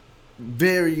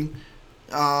very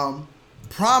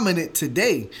prominent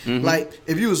today. Like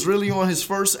if you was really on his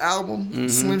first album,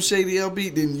 Slim Shady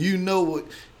LB, then you know what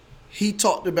he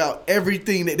talked about.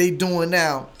 Everything that they doing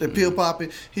now, the pill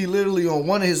popping. He literally on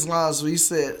one of his lines where he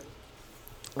said,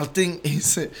 I think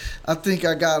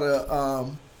I got a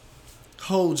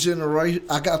whole generation.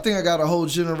 I think I got a whole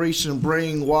generation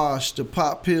brainwashed to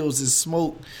pop pills and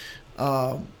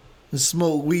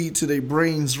smoke weed till their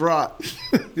brains rot.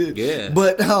 Yeah.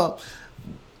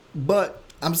 But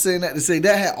I'm saying that to say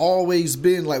that had always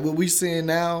been like what we seeing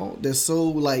now. That's so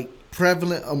like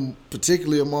prevalent,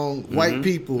 particularly among white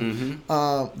people.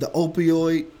 The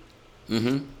opioid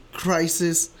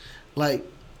crisis, like.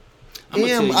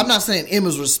 I'm not saying M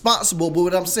is responsible, but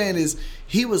what I'm saying is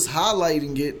he was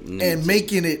highlighting it and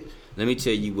making it. Let me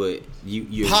tell you what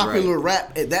you're popular right.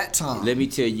 rap at that time. Let me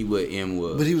tell you what M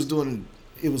was. But he was doing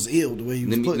it was ill the way he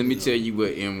was putting it. Let me tell you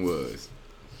what M was.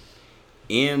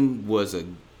 M was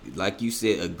like you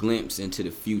said, a glimpse into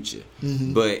the future.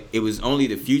 But it was only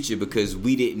the future because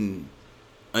we didn't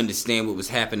understand what was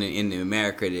happening in the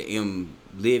America that M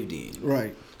lived in.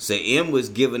 Right. So M was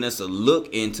giving us a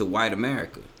look into white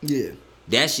America. Yeah.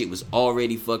 That shit was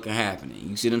already fucking happening.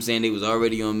 You see what I'm saying? They was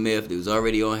already on meth. They was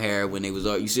already on heroin.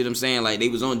 You see what I'm saying? Like, they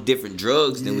was on different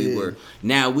drugs than we were.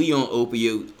 Now we on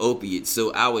opiates.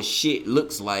 So our shit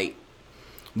looks like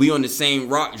we on the same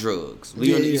rock drugs.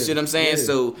 You see what I'm saying? Yeah.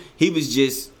 So he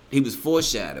was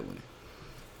foreshadowing.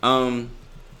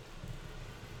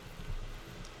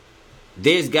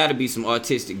 There's got to be some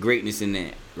artistic greatness in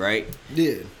that, right?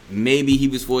 Yeah. Maybe he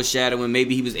was foreshadowing.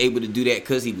 Maybe he was able to do that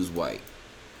because he was white.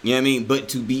 You know what I mean? But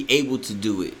to be able to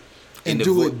do it and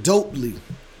do it dopely,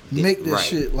 make that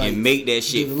shit like and make that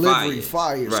shit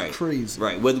fire is crazy.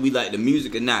 Right. Whether we like the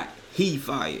music or not, he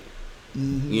fired.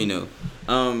 You know.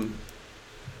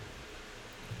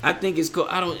 I think it's cool.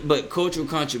 But cultural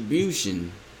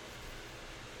contribution.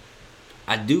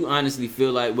 I do honestly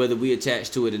feel like whether we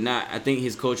attach to it or not, I think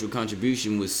his cultural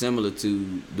contribution was similar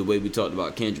to the way we talked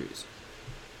about Kendrick's.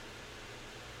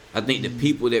 I think the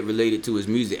people that related to his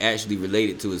music actually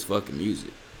related to his fucking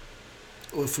music.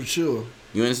 Well, for sure.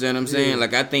 You understand what I'm saying?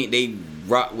 Like, I think they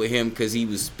rocked with him because he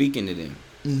was speaking to them.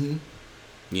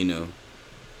 You know?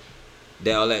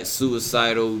 All that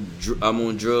suicidal, I'm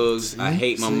on drugs, I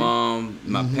hate my mom,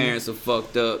 my parents are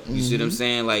fucked up. You see what I'm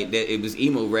saying? Like, that. It was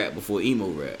emo rap before emo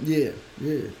rap. Yeah.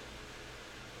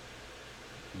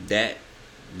 That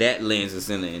lends us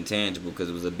in the intangible because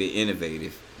it was a bit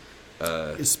innovative.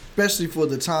 Especially for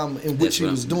the time in which he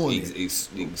was doing it.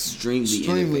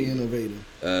 Extremely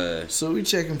innovative. So we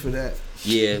checking for that.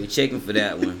 Yeah, we checking for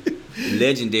that one.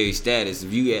 Legendary status.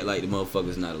 If you act like the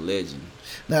motherfucker's not a legend.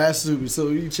 Nah, that's stupid. So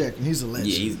you checking. He's a legend.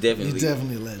 Yeah, he's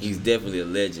definitely a legend. He's definitely a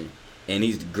legend. And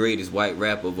he's the greatest white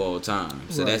rapper of all time.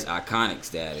 So that's iconic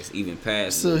status, even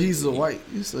past. So he's a white.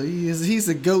 So he's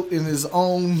a GOAT in his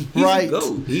own right. He's a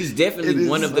GOAT. He's definitely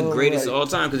one of the greatest of all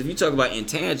time. Because if you talk about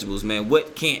intangibles, man,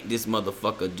 what can't this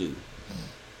motherfucker do?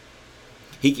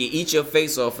 He can eat your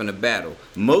face off in a battle.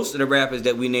 Most of the rappers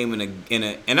that we name in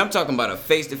a and I'm talking about a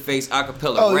face-to-face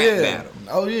acapella rap battle.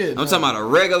 Oh yeah. I'm talking about a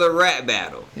regular rap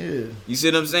battle. Yeah. You see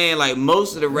what I'm saying? Like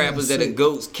most of the rappers that are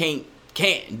GOATs can't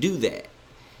do that.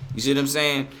 You see what I'm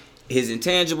saying? His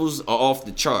intangibles are off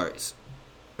the charts,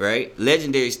 right?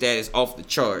 Legendary status off the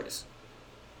charts.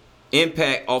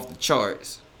 Impact off the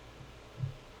charts.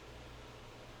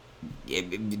 Yeah,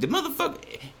 the motherfucker.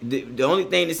 The only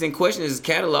thing that's in question is his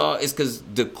catalog is because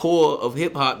the core of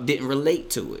hip hop didn't relate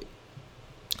to it.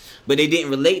 But they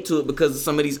didn't relate to it because of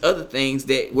some of these other things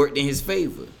that worked in his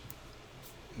favor.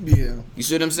 Yeah, you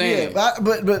see what I'm saying? Yeah,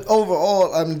 but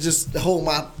overall, I'm just hold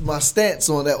my stance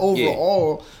on that.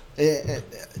 Overall,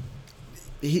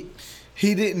 he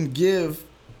didn't give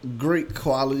great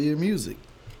quality of music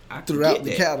throughout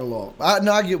the catalog. I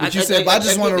get what you said, but I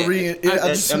just want to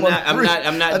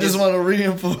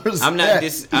reinforce. I'm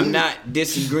not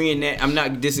disagreeing that. I'm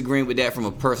not disagreeing with that from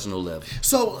a personal level.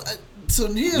 So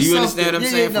do you understand what I'm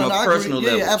saying from a personal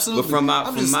level? Yeah, absolutely. But from my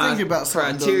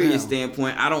criteria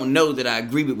standpoint, I don't know that I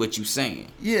agree with what you're saying.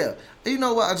 Yeah. You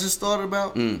know what I just thought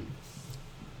about?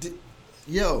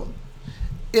 Yo,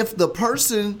 if the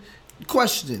person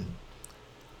question,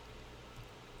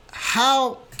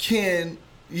 how can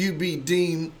you be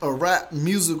deemed a rap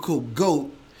musical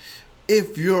GOAT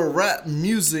if your rap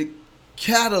music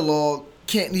catalog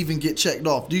can't even get checked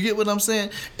off? Do you get what I'm saying?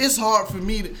 It's hard for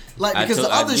me to because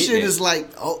the other shit is like,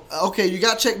 oh, okay, you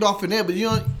got checked off in there,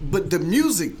 but the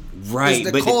music is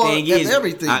the core of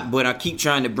everything. What I keep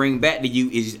trying to bring back to you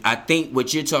is I think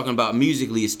what you're talking about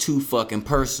musically is too fucking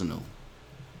personal.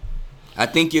 I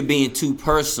think you're being too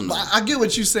personal. I get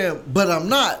what you're saying, but I'm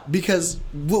not, because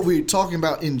what we're talking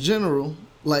about in general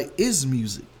like is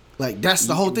music. Like that's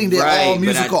the whole thing. They're Right, all but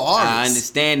musical artists. I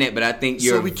understand that, but I think So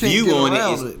your we can't view get on it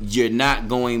around is it. you're not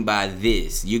going by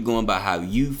this. You're going by how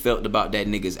you felt about that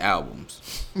nigga's albums.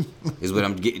 Is what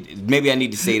I'm getting. Maybe I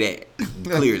need to say that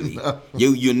clearly.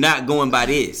 You're not going by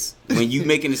this. When you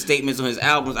making the statements on his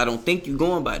albums, I don't think you're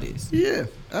going by this. Yeah.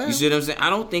 You see what I'm saying? I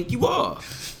don't think you are.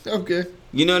 Okay.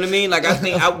 You know what I mean? Like I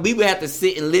think we would have to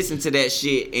sit and listen to that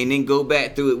shit and then go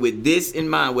back through it with this in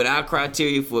mind, with our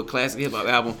criteria for a classic hip hop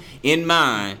album in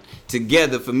mind,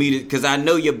 together for me to, because I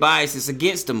know your bias is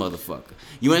against the motherfucker.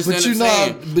 You understand what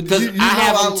I'm saying? Because I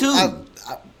have them too.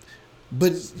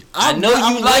 But I know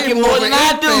you like it more than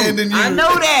I do. I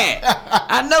know that.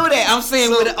 I know that. I'm saying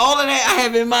with all of that I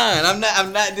have in mind.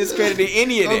 I'm not discrediting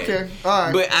any of that. Okay, all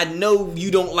right. But I know you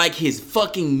don't like his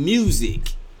fucking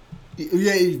music.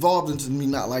 Yeah, it evolved into me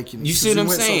not liking it. You see what I'm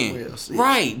went saying? somewhere else, yeah.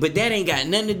 Right, but that ain't got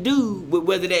nothing to do with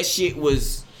whether that shit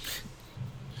was.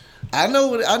 I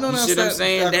know. You see what I'm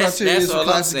saying? That's all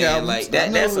I'm saying. Like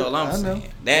that's all I'm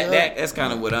saying. That's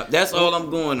kind of what I'm. That's all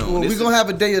I'm going on. Well, we're gonna have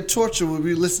a day of torture where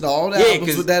we listen to all the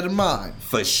albums with that in mind.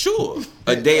 For sure,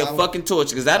 a day of fucking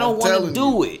torture because I don't want to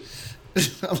do it.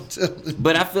 I'm telling you.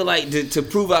 But I feel like to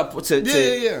prove our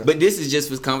Yeah. But this is just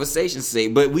for conversation's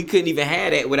sake. But we couldn't even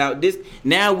have that without this.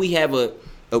 Now we have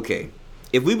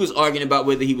if we was arguing about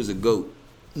whether he was a GOAT,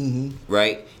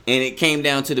 right, and it came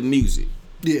down to the music.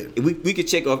 Yeah, we could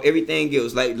check off everything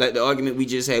else, like the argument we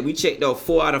just had. We checked off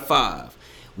 4 out of 5.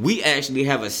 We actually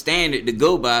have a standard to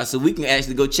go by, so we can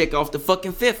actually go check off the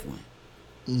fucking 5th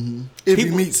one. If he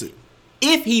meets it.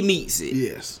 If he meets it,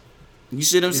 Yes. you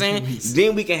see what I'm saying?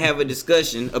 Then we can have a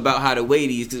discussion about how to weigh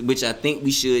these, which I think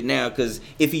we should now. Because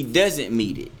if he doesn't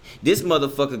meet it, this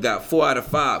motherfucker got 4 out of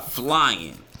 5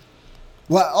 flying.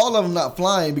 Well, all of them not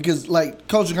flying because like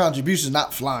cultural contributions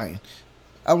not flying.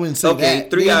 I wouldn't say that.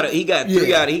 3 out of 4. He got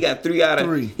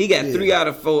 3 out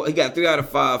of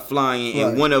 5 flying,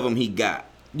 and one of them he got.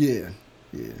 Yeah.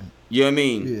 You know what I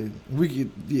mean? Yeah. We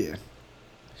could. Yeah.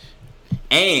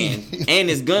 And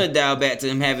it's gonna dial back to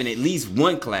him having at least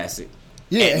one classic.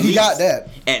 Yeah, he got that.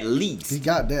 At least he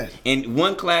got that. And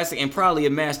one classic and probably a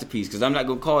masterpiece, because I'm not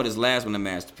gonna call this last one a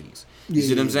masterpiece. You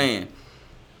see what I'm saying?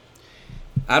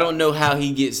 I don't know how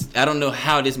this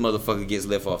motherfucker gets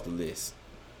left off the list.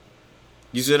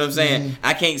 You see what I'm saying?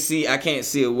 I can't see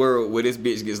a world where this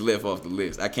bitch gets left off the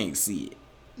list. I can't see it.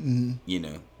 You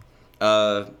know.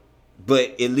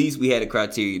 But at least we had a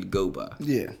criteria to go by.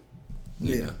 Yeah.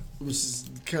 You know? Which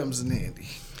comes in handy.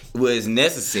 Well, it's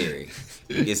necessary.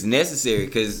 It's necessary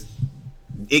because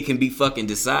it can be fucking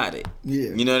decided.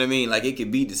 Yeah. You know what I mean? Like, it can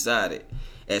be decided.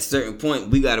 At a certain point,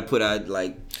 we got to put our,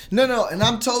 like... No, and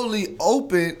I'm totally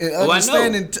open and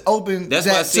understanding to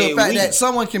the fact that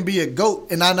someone can be a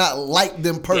GOAT and I not like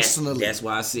them personally. That's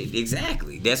why I said,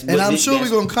 exactly. And I'm sure we're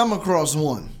going to come across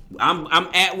one. I'm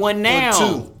at one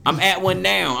now. I'm at one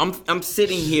now. I'm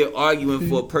sitting here arguing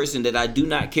for a person that I do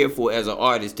not care for as an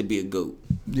artist to be a GOAT.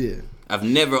 Yeah. I've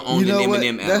never owned an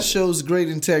Eminem album. That shows great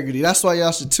integrity. That's why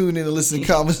y'all should tune in and listen to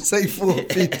Conversate for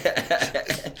People.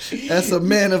 That's a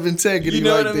man of integrity. You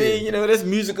know right what I there. mean? You know, that's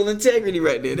musical integrity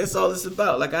right there. That's all it's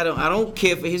about. Like I don't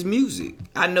care for his music.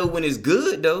 I know when it's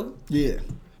good though. Yeah.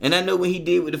 And I know when he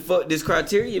did with the fuck this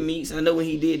criteria meets. I know when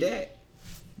he did that.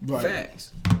 Right.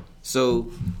 Facts.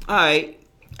 So, all right,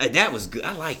 that was good.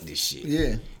 I like this shit.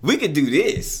 Yeah. We could do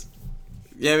this.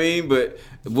 You know what I mean? But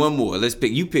one more. Let's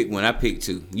pick. You pick one. I pick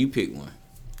 2. You pick one.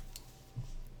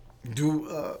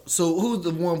 So who's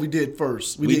the one we did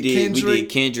first? We did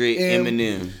Kendrick,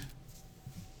 Eminem.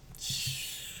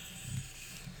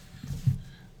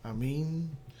 I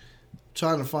mean,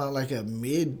 trying to find like a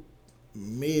mid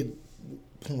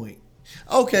point.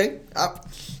 Okay,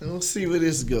 let's see where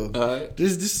this goes. All right.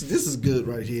 This is good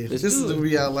right here. This is gonna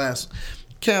be our last.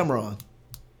 Cameron.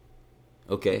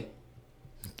 Okay.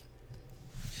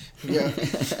 Yeah.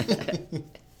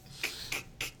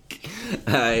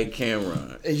 All right,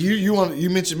 Cameron. And you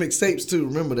mentioned mixtapes too.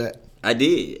 Remember that? I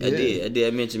did.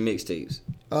 I mentioned mixtapes.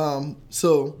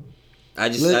 So I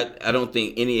don't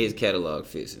think any of his catalog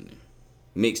fits in there.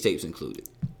 Mixtapes included.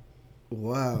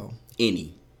 Wow.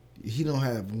 Any. He don't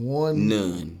have one.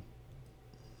 None.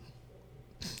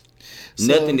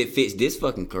 Nothing that fits this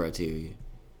fucking criteria.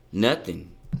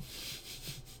 Nothing.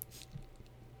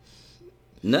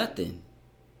 Nothing.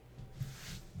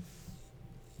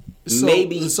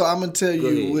 Maybe. So I'm gonna tell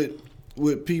you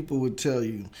what people would tell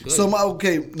you. So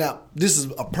now this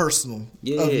is a personal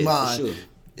of mine. For sure.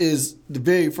 Is the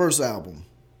very first album.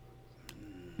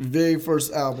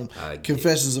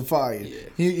 Confessions of Fire. Yeah.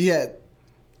 He had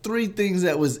 3 things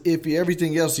that was iffy.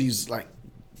 Everything else he's like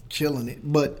killing it.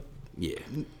 But yeah,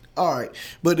 All right,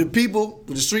 but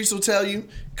the streets will tell you,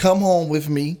 "Come Home with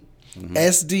Me,"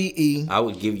 SDE. I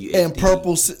would give you and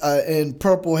SDE.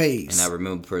 Purple Haze. And I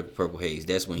remember Purple Haze.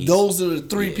 That's when he. Those are the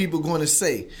three people going to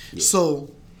say. Yeah. So,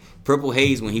 Purple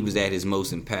Haze when he was at his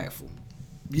most impactful.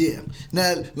 yeah.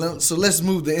 Now, so let's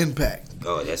move the impact.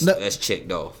 Oh, that's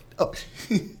checked off. Oh.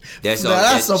 That's now, all.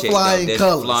 that's a checked flying off.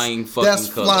 colors. That's flying fucking That's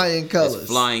colors. flying colors. That's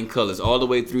flying colors all the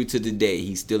way through to the day.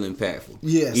 He's still impactful.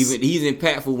 Yes. Even he's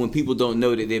impactful when people don't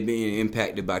know that they're being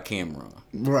impacted by Cameron.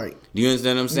 Right. Do you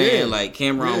understand what I'm saying? Yeah. Like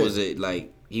Cameron Yeah. was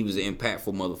he was an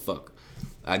impactful motherfucker.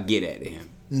 I get at him.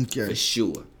 Okay. For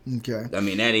sure. Okay. I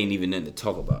mean, that ain't even nothing to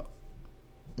talk about.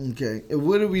 Okay. And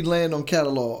where do we land on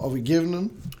catalog? Are we giving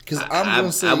them? Because I'm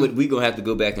gonna say we gonna have to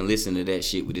go back and listen to that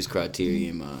shit with this criteria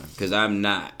in mind. Because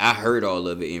I heard all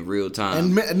of it in real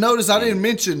time. And notice I didn't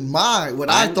mention what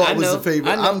I thought was know, a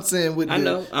favorite. I know, I'm saying with I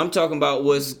know. I'm talking about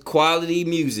what's quality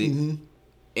music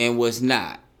and what's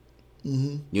not.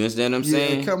 You understand what I'm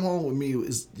saying? Come Home with Me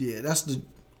is that's the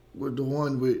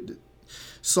one with the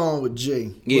song with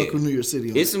Jay. Yeah. Welcome to New York City.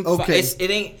 It's some okay.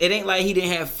 It ain't like he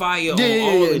didn't have fire on all yeah.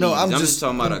 of these. No, I'm I'm just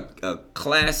talking about a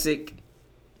classic,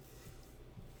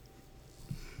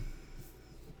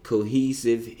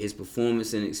 cohesive, his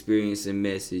performance and experience and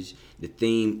message, the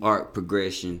theme, art,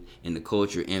 progression, and the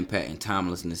culture, impact, and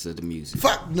timelessness of the music.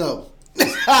 Fuck no.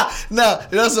 No,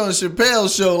 that's on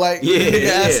Chappelle's show. Like, Yeah, nigga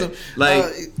asked yeah. him,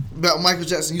 Like- about Michael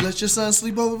Jackson. You let your son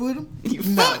sleep over with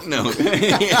him? Fuck no.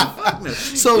 Yeah, fuck no.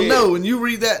 So Yeah. no, when you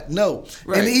read that, no.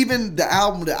 Right. And even the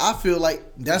album that I feel like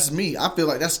that's me. I feel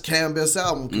like that's Cam's best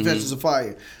album, Confessions of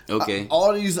Fire. Okay.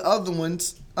 All these other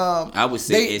ones. I would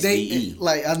say SDE.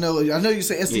 Like I know you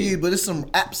say SDE, Yeah. but it's some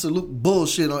absolute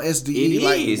bullshit on SDE. It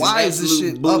like is. why It's is this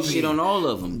absolute shit bullshit up here? on all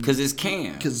of them? Because it's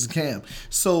Cam. Because it's Cam.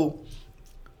 So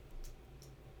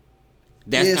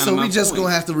That's yeah, kinda so my we just point.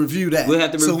 gonna have to review that. We'll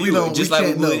have to So review it, just like we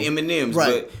can't would know. M&M's.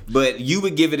 Right. But you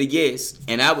would give it a yes,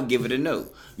 and I would give it a no.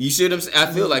 You see what I'm saying?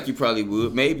 I feel like you probably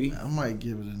would, maybe. I might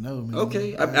give it a no, man.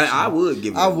 Okay, I would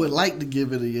give it. I a would no. like to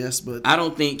give it a yes, but I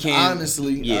don't think Cam.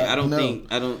 honestly, yeah, I don't no. think.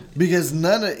 I don't. because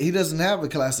he doesn't have a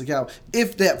classic album.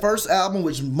 If that first album,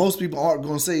 which most people aren't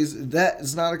going to say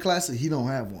is not a classic, he don't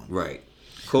have one. Right.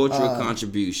 Cultural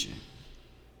contribution.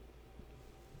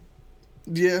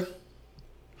 Yeah,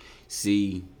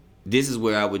 See, this is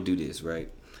where I would do this, right?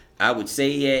 I would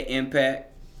say he had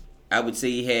impact. I would say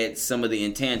he had some of the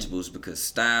intangibles because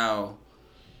style,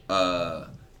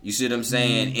 you see what I'm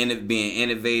saying? Being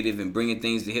innovative and bringing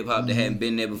things to hip hop that hadn't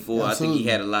been there before. Absolutely. I think he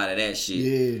had a lot of that shit.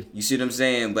 Yeah. You see what I'm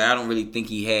saying? But I don't really think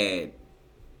he had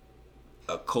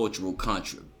a cultural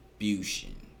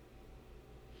contribution.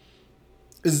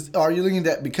 are you looking at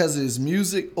that because of his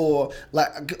music, or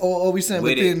are we saying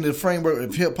With within the framework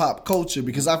of hip hop culture?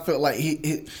 Because I felt like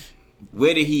he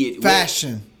Where did he?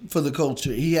 fashion for the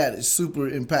culture, he had it super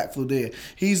impactful there.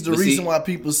 He's the But reason see- why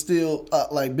people still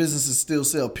businesses still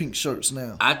sell pink shirts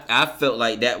now. I felt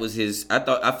like that was his. I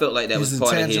felt like that His was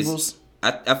part of intangibles? his.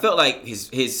 I felt like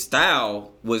his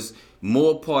style was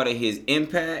more part of his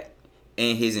impact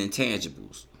and his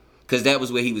intangibles, because that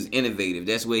was where he was innovative.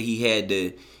 That's where he had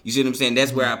the. You see what I'm saying?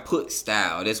 That's where I put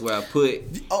style. That's where I put.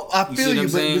 Oh, I see feel what you, I'm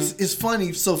but saying? it's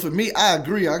funny. So for me, I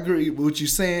agree with what you're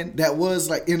saying. That was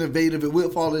like innovative. It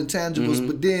will fall intangibles, Mm-hmm.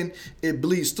 but then it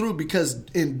bleeds through because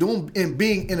in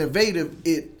being innovative,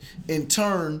 it in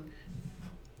turn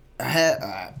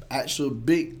had actual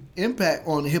big impact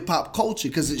on hip hop culture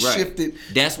because it Right. shifted.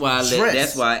 That's why dress.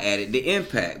 that's why I added the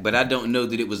impact, but I don't know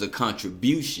that it was a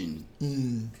contribution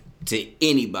to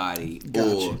anybody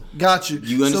or. Got you.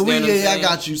 You understand So what I'm I saying?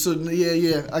 got you. So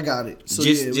yeah, I got it. So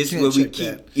Just can't where we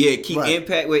check that. keep Right.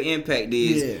 impact where impact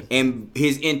is, Yeah. and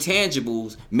his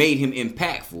intangibles made him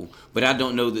impactful. But I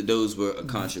don't know that those were a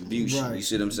contribution. Right. You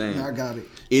see what I'm saying? I got it.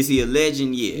 Is he a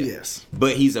legend? Yeah. Yes.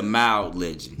 But he's a mild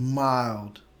legend.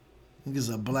 Mild. He's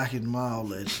a black and mild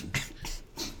legend.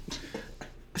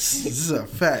 This is a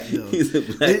fact, though. He's a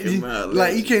black and mild Like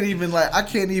he legend. can't even I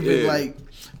can't even Yeah.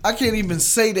 I can't even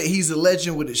say that he's a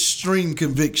legend with extreme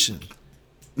conviction.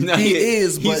 No, He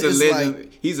is, but he's a it's legend. like-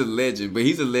 He's a legend, but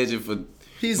he's a legend for.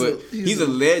 He's but a- he's a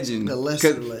legend. a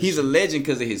lesser 'cause- legend. He's a legend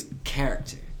because of his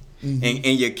character. And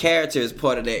your character is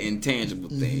part of that intangible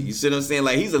thing. You see what I'm saying?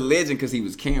 Like he's a legend because he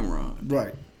was Cameron.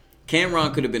 Right.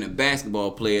 Cameron could have been a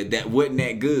basketball player that wasn't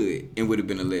that good and would have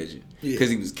been a legend Yeah. because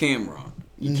he was Cameron.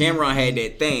 Cameron had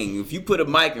that thing. If you put a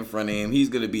mic in front of him, he's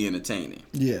gonna be entertaining.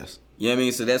 Yes. You know what I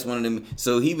mean? So that's one of them.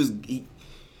 So he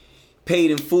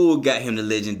paid in full got him the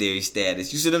legendary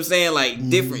status. You see what I'm saying? Like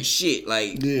different shit.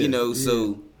 Like Yeah, you know. yeah.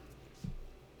 So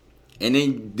and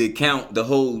then the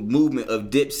whole movement of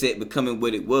Dipset becoming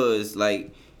what it was.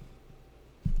 Like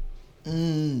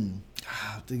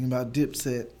Thinking about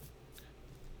Dipset.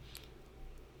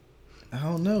 I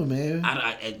don't know, man.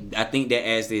 I think that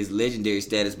adds to his legendary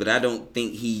status, but I don't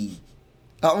think he.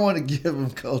 I want to give him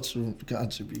cultural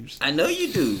contribution. I know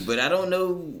you do, but I don't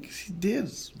know He did.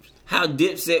 how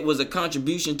Dipset was a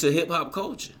contribution to hip hop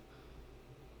culture.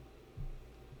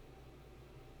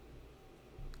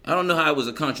 I don't know how it was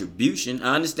a contribution.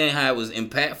 I understand how it was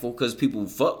impactful because people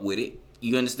fuck with it.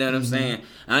 You understand what I'm saying?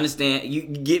 I understand. You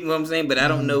get what I'm saying? But I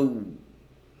don't know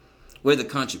where the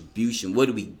contribution, what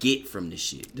do we get from this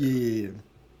shit? Though? Yeah.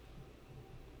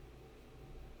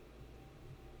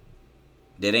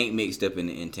 That ain't mixed up in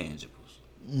the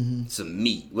intangibles. Some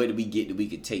meat. What do we get that we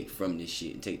could take from this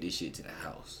shit and take this shit to the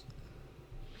house?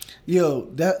 Yo,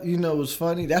 that what's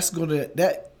funny? That's gonna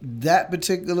that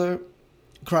particular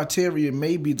criteria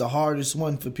may be the hardest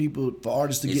one for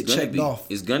artists to get checked off.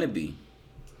 It's gonna be.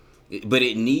 But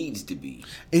it needs to be.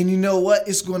 And you know what?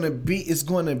 It's gonna be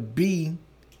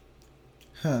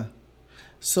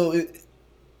So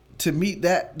to meet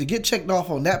that, to get checked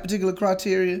off on that particular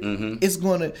criteria, it's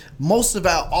gonna, most of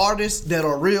our artists that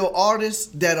are real artists,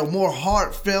 that are more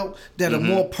heartfelt, that are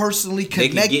more personally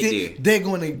connected, they're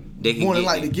gonna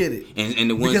like to get it. And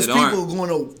the ones because that aren't, people are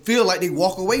gonna feel like they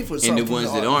walk away from something. and the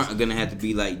ones that aren't are gonna have to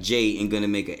be like Jay and gonna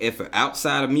make an effort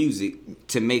outside of music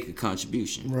to make a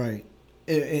contribution. Right.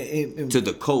 To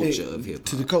the culture of hip hop.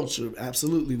 To the culture,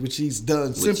 absolutely, which he's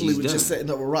done simply with just setting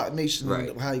up a Rock Nation, right?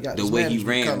 And how he got the his way he management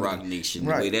ran company. Rock Nation,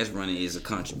 right. The way that's running is a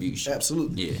contribution.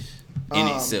 Absolutely, yeah, in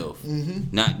itself.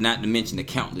 Not to mention the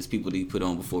countless people that he put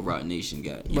on before Rock Nation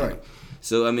got you know.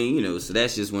 So I mean, so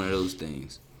that's just one of those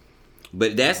things.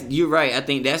 But you're right. I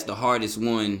think that's the hardest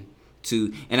one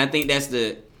to, and I think that's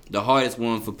the hardest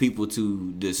one for people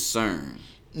to discern.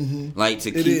 Like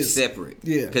to keep separate,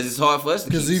 because it's hard for us to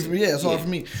keep separate. It's hard for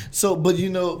me. So, but you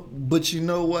know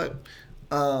what?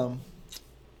 I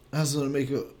was gonna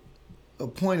make a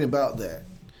point about that.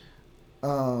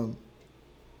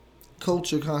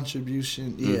 Culture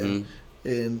contribution,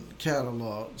 and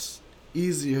catalogs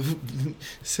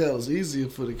sells easier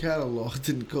for the catalog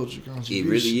than the culture contribution. It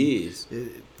really is.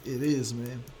 It is,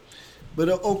 man. But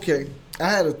okay, I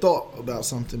had a thought about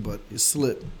something, but it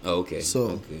slipped. Okay. So.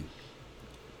 Okay.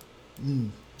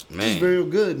 Man, this is very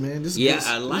good, man. This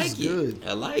I like it. Good.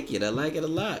 I like it. I like it a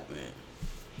lot, man.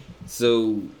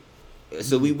 So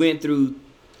we went through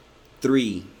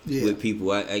 3 with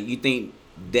people. You think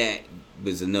that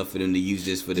was enough for them to use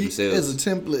this for themselves? As a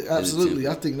template, absolutely.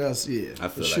 I think that's I feel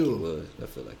like it was.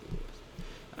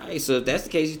 All right, so if that's the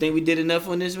case, you think we did enough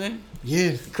on this, man?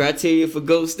 Yeah. Criteria for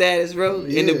GOAT status, bro,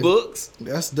 in the books.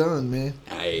 That's done, man.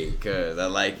 Hey, cuz I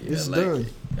like it. It's done.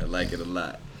 I like it a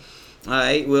lot. All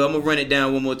right, well, I'm gonna run it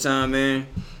down one more time, man.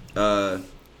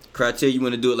 Criteria, you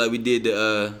want to do it like we did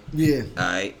the Yeah. All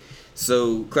right.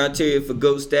 So criteria for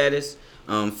GOAT status.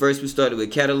 First we started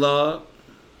with catalog.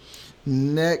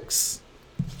 Next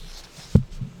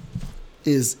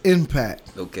is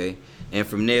impact. Okay, and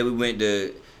from there we went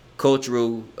to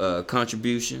cultural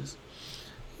contributions.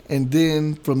 And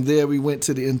then from there we went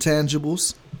to the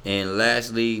intangibles. And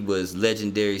lastly was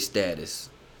legendary status,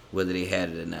 whether they had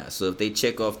it or not. So if they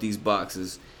check off these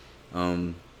boxes,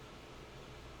 3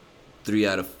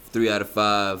 out of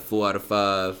 5, 4 out of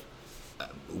 5,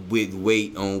 with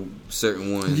weight on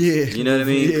certain ones. Yeah, you know what I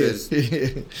mean? Because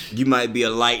you might be a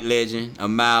light legend, a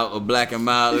black and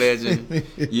mild legend,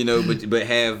 but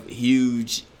have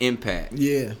huge impact.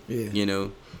 Yeah. You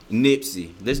know,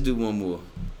 Nipsey. Let's do one more.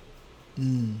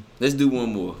 Let's do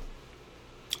one more.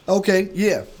 Okay,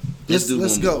 yeah.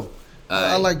 Let's go.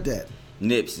 Right. I like that.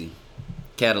 Nipsey,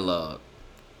 catalog.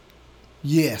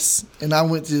 Yes, and I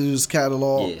went to his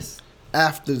catalog. Yes.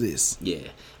 After this. Yeah,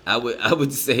 I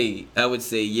would say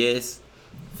yes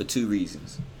for 2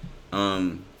 reasons.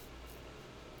 Well,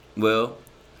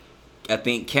 I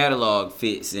think catalog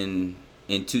fits in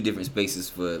 2 different spaces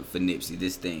for Nipsey.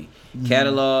 This thing,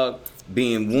 catalog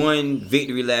being one,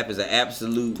 Victory Lap is an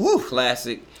absolute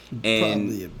classic,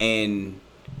 and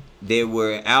there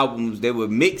were albums, there were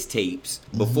mixtapes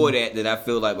before that I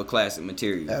feel like were classic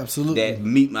material. Absolutely. That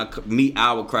meet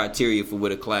our criteria for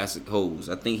what a classic holds.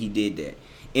 I think he did that.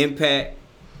 Impact,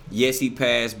 yes, he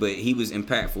passed, but he was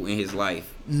impactful in his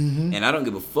life. And I don't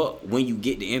give a fuck when you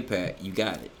get the impact, you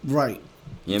got it. Right.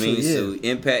 You know what I mean? So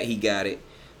impact, he got it.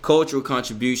 Cultural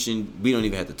contribution, we don't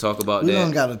even have to talk about that. We don't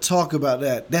got to talk about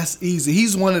that. That's easy.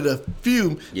 He's one of the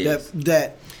few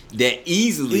that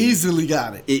easily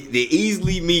got it. They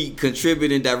easily meet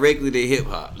contributing directly to hip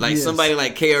hop. Like somebody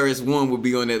like KRS-One would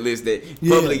be on that list. That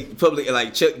public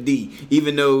like Chuck D.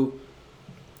 Even though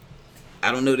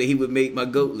I don't know that he would make my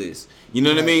GOAT list. You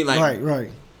know what I mean? Like right.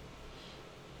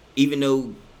 Even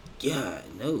though God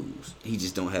knows. He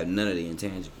just don't have none of the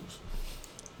intangibles.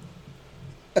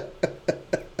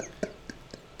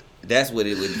 That's what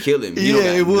it would kill him. You don't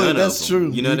got it would. none That's of true.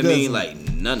 them. You know He what I mean? doesn't.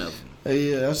 Like, none of them.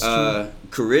 Yeah, that's true.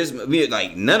 Charisma, I mean,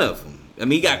 like, none of them. I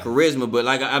mean, he got charisma, but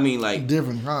like, I mean, like,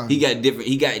 Different kind. He got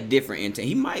different intent.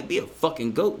 He might be a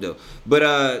fucking goat though. But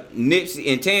Nipsey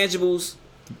intangibles,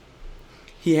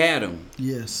 he had them.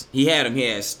 Yes. He had him. He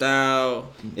had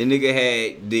style. The nigga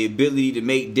had the ability to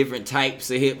make different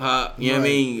types of hip hop. You know what I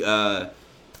mean?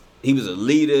 He was a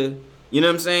leader. You know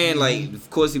what I'm saying? Like, of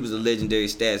course, he was a legendary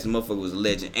status. The motherfucker was a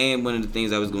legend. And one of the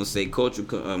things I was gonna say,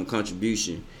 cultural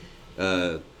contribution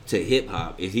to hip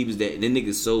hop. If he was that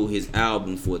nigga sold his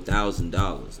album for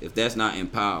 $1,000. If that's not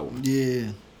empowering.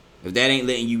 Yeah. If that ain't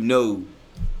letting you know,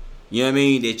 you know what I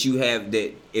mean, that you have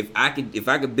that. If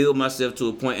I could build myself to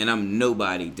a point and I'm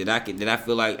nobody, that I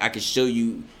feel like I could show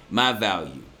you my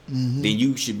value, then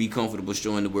you should be comfortable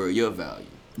showing the world your value.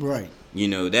 Right. You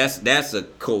know, that's a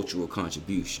cultural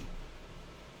contribution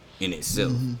in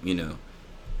itself. You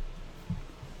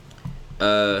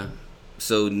know.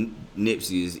 So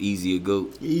Nipsey is easy a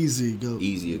goat. Easy go.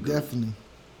 Easy a goat. Definitely.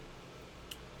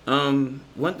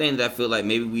 One thing that I feel like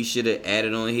maybe we should have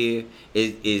added on here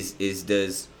is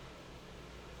does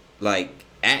like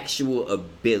actual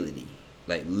ability,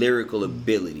 like lyrical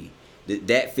ability,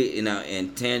 that fit in our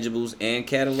intangibles and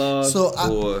catalogs?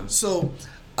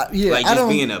 Yeah, like just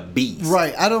being a beast,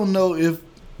 right? I don't know if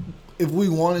we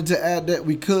wanted to add that,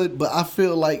 we could, but I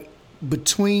feel like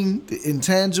between the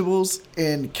intangibles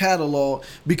and catalog,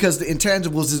 because the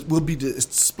intangibles will be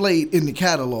displayed in the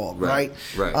catalog, right?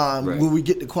 Right. Where we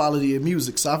get the quality of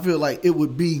music. So I feel like it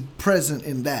would be present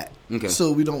in that. Okay.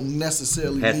 So we don't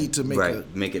necessarily need to make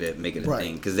it a right.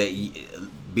 thing, because that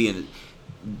being,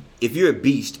 if you're a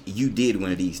beast, you did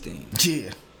one of these things.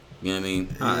 Yeah. You know what I mean?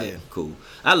 Yeah. All right, cool.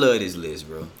 I love this list,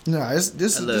 bro. No, this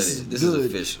is is good.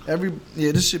 official.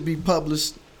 This should be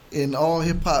published in all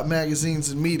hip hop magazines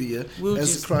and media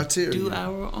as a criteria. Do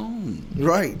our own.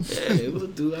 Right. Yeah, we'll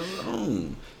do our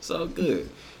own. It's all good.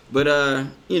 But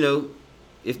you know,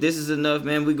 if this is enough,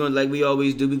 man, we're gonna, like we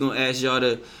always do, we're gonna ask y'all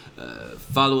to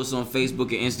follow us on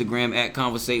Facebook and Instagram at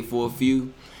Conversate for a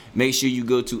Few. Make sure you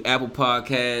go to Apple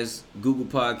Podcasts, Google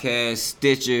Podcasts,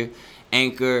 Stitcher,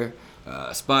 Anchor,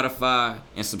 Spotify,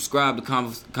 and subscribe to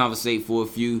Conversate for a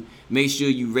Few. Make sure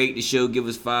you rate the show, give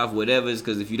us 5 whatever's,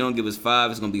 because if you don't give us 5,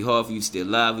 it's going to be hard for you to stay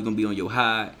alive. We're going to be on your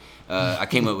hide. I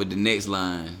came up with the next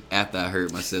line after I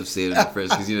heard myself say it in the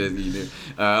first, because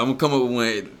I'm going to come up with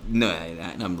one. No,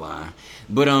 I'm lying.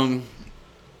 But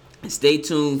stay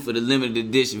tuned for the limited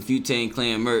edition Wu-Tang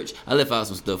Clan merch. I left out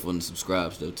some stuff on the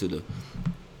subscribe stuff too, though.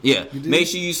 Yeah, make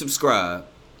sure you subscribe.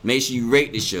 Make sure you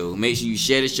rate the show. Make sure you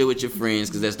share the show with your friends,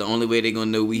 because that's the only way they're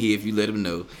going to know we here if you let them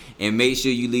know. And make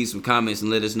sure you leave some comments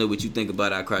and let us know what you think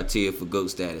about our criteria for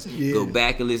GOAT status. Yeah. Go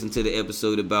back and listen to the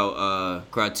episode about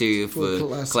criteria for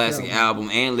classic album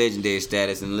and legendary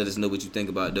status, and let us know what you think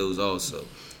about those also.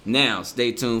 Now,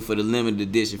 stay tuned for the limited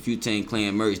edition Wu-Tang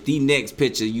Clan merch. The next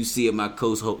picture you see of my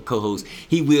co-host,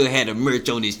 he will have a merch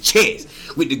on his chest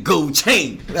with the gold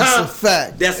chain. That's a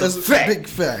fact. That's a fact. Big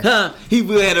fact. He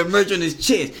will have a merch on his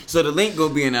chest. So the link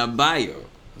gonna be in our bio.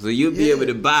 So you'll be able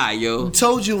to buy, yo.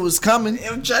 Told you it was coming.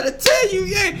 I'm trying to tell you,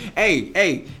 yeah.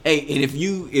 Hey. And if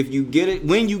you get it,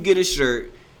 when you get a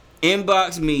shirt,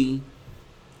 inbox me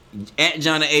at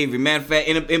John Avery. Matter of fact,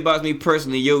 inbox me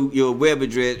personally your web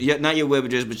address, not your web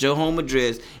address, but your home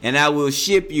address, and I will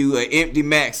ship you an empty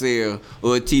Maxell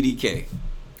or a TDK.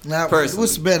 Now, personally.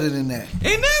 what's better than that?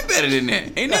 Ain't nothing better than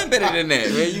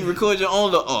that. Man. You record your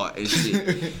own little art and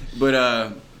shit.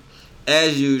 But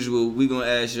as usual, we gonna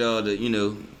ask y'all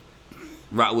to,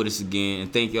 rock with us again,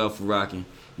 and thank y'all for rocking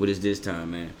with us this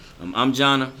time, man. I'm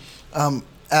Jonna. I'm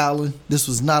Alan. This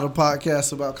was not a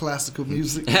podcast about classical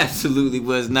music. Absolutely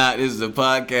was not. This is a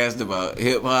podcast about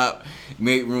hip hop.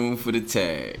 Make room for the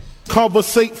tag.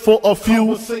 Conversate for a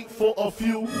few.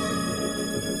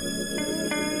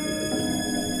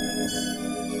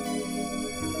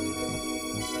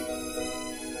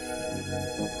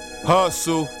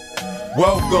 Hustle.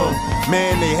 Welcome,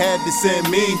 man, they had to send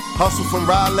me. Hustle from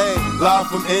Raleigh, live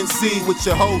from NC with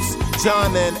your hosts,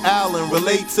 John and Alan.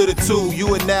 Relate to the two. You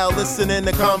are now listening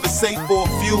to Conversate for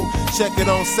a Few. Check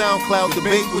it on SoundCloud,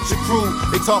 debate with your crew.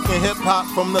 They talking hip hop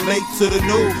from the late to the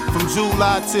new. From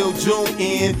July till June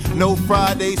end. No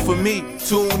Fridays for me.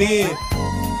 Tune in.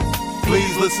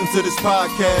 Please listen to this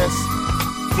podcast.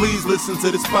 Please listen to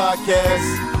this podcast.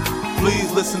 Please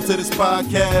listen to this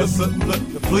podcast.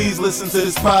 Please listen to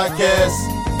this podcast.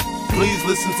 Please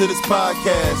listen to this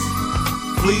podcast.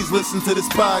 Please listen to this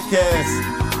podcast.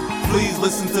 please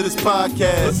listen to this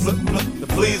podcast.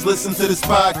 Please listen to this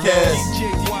podcast.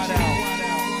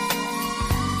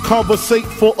 Conversate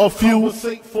for a few.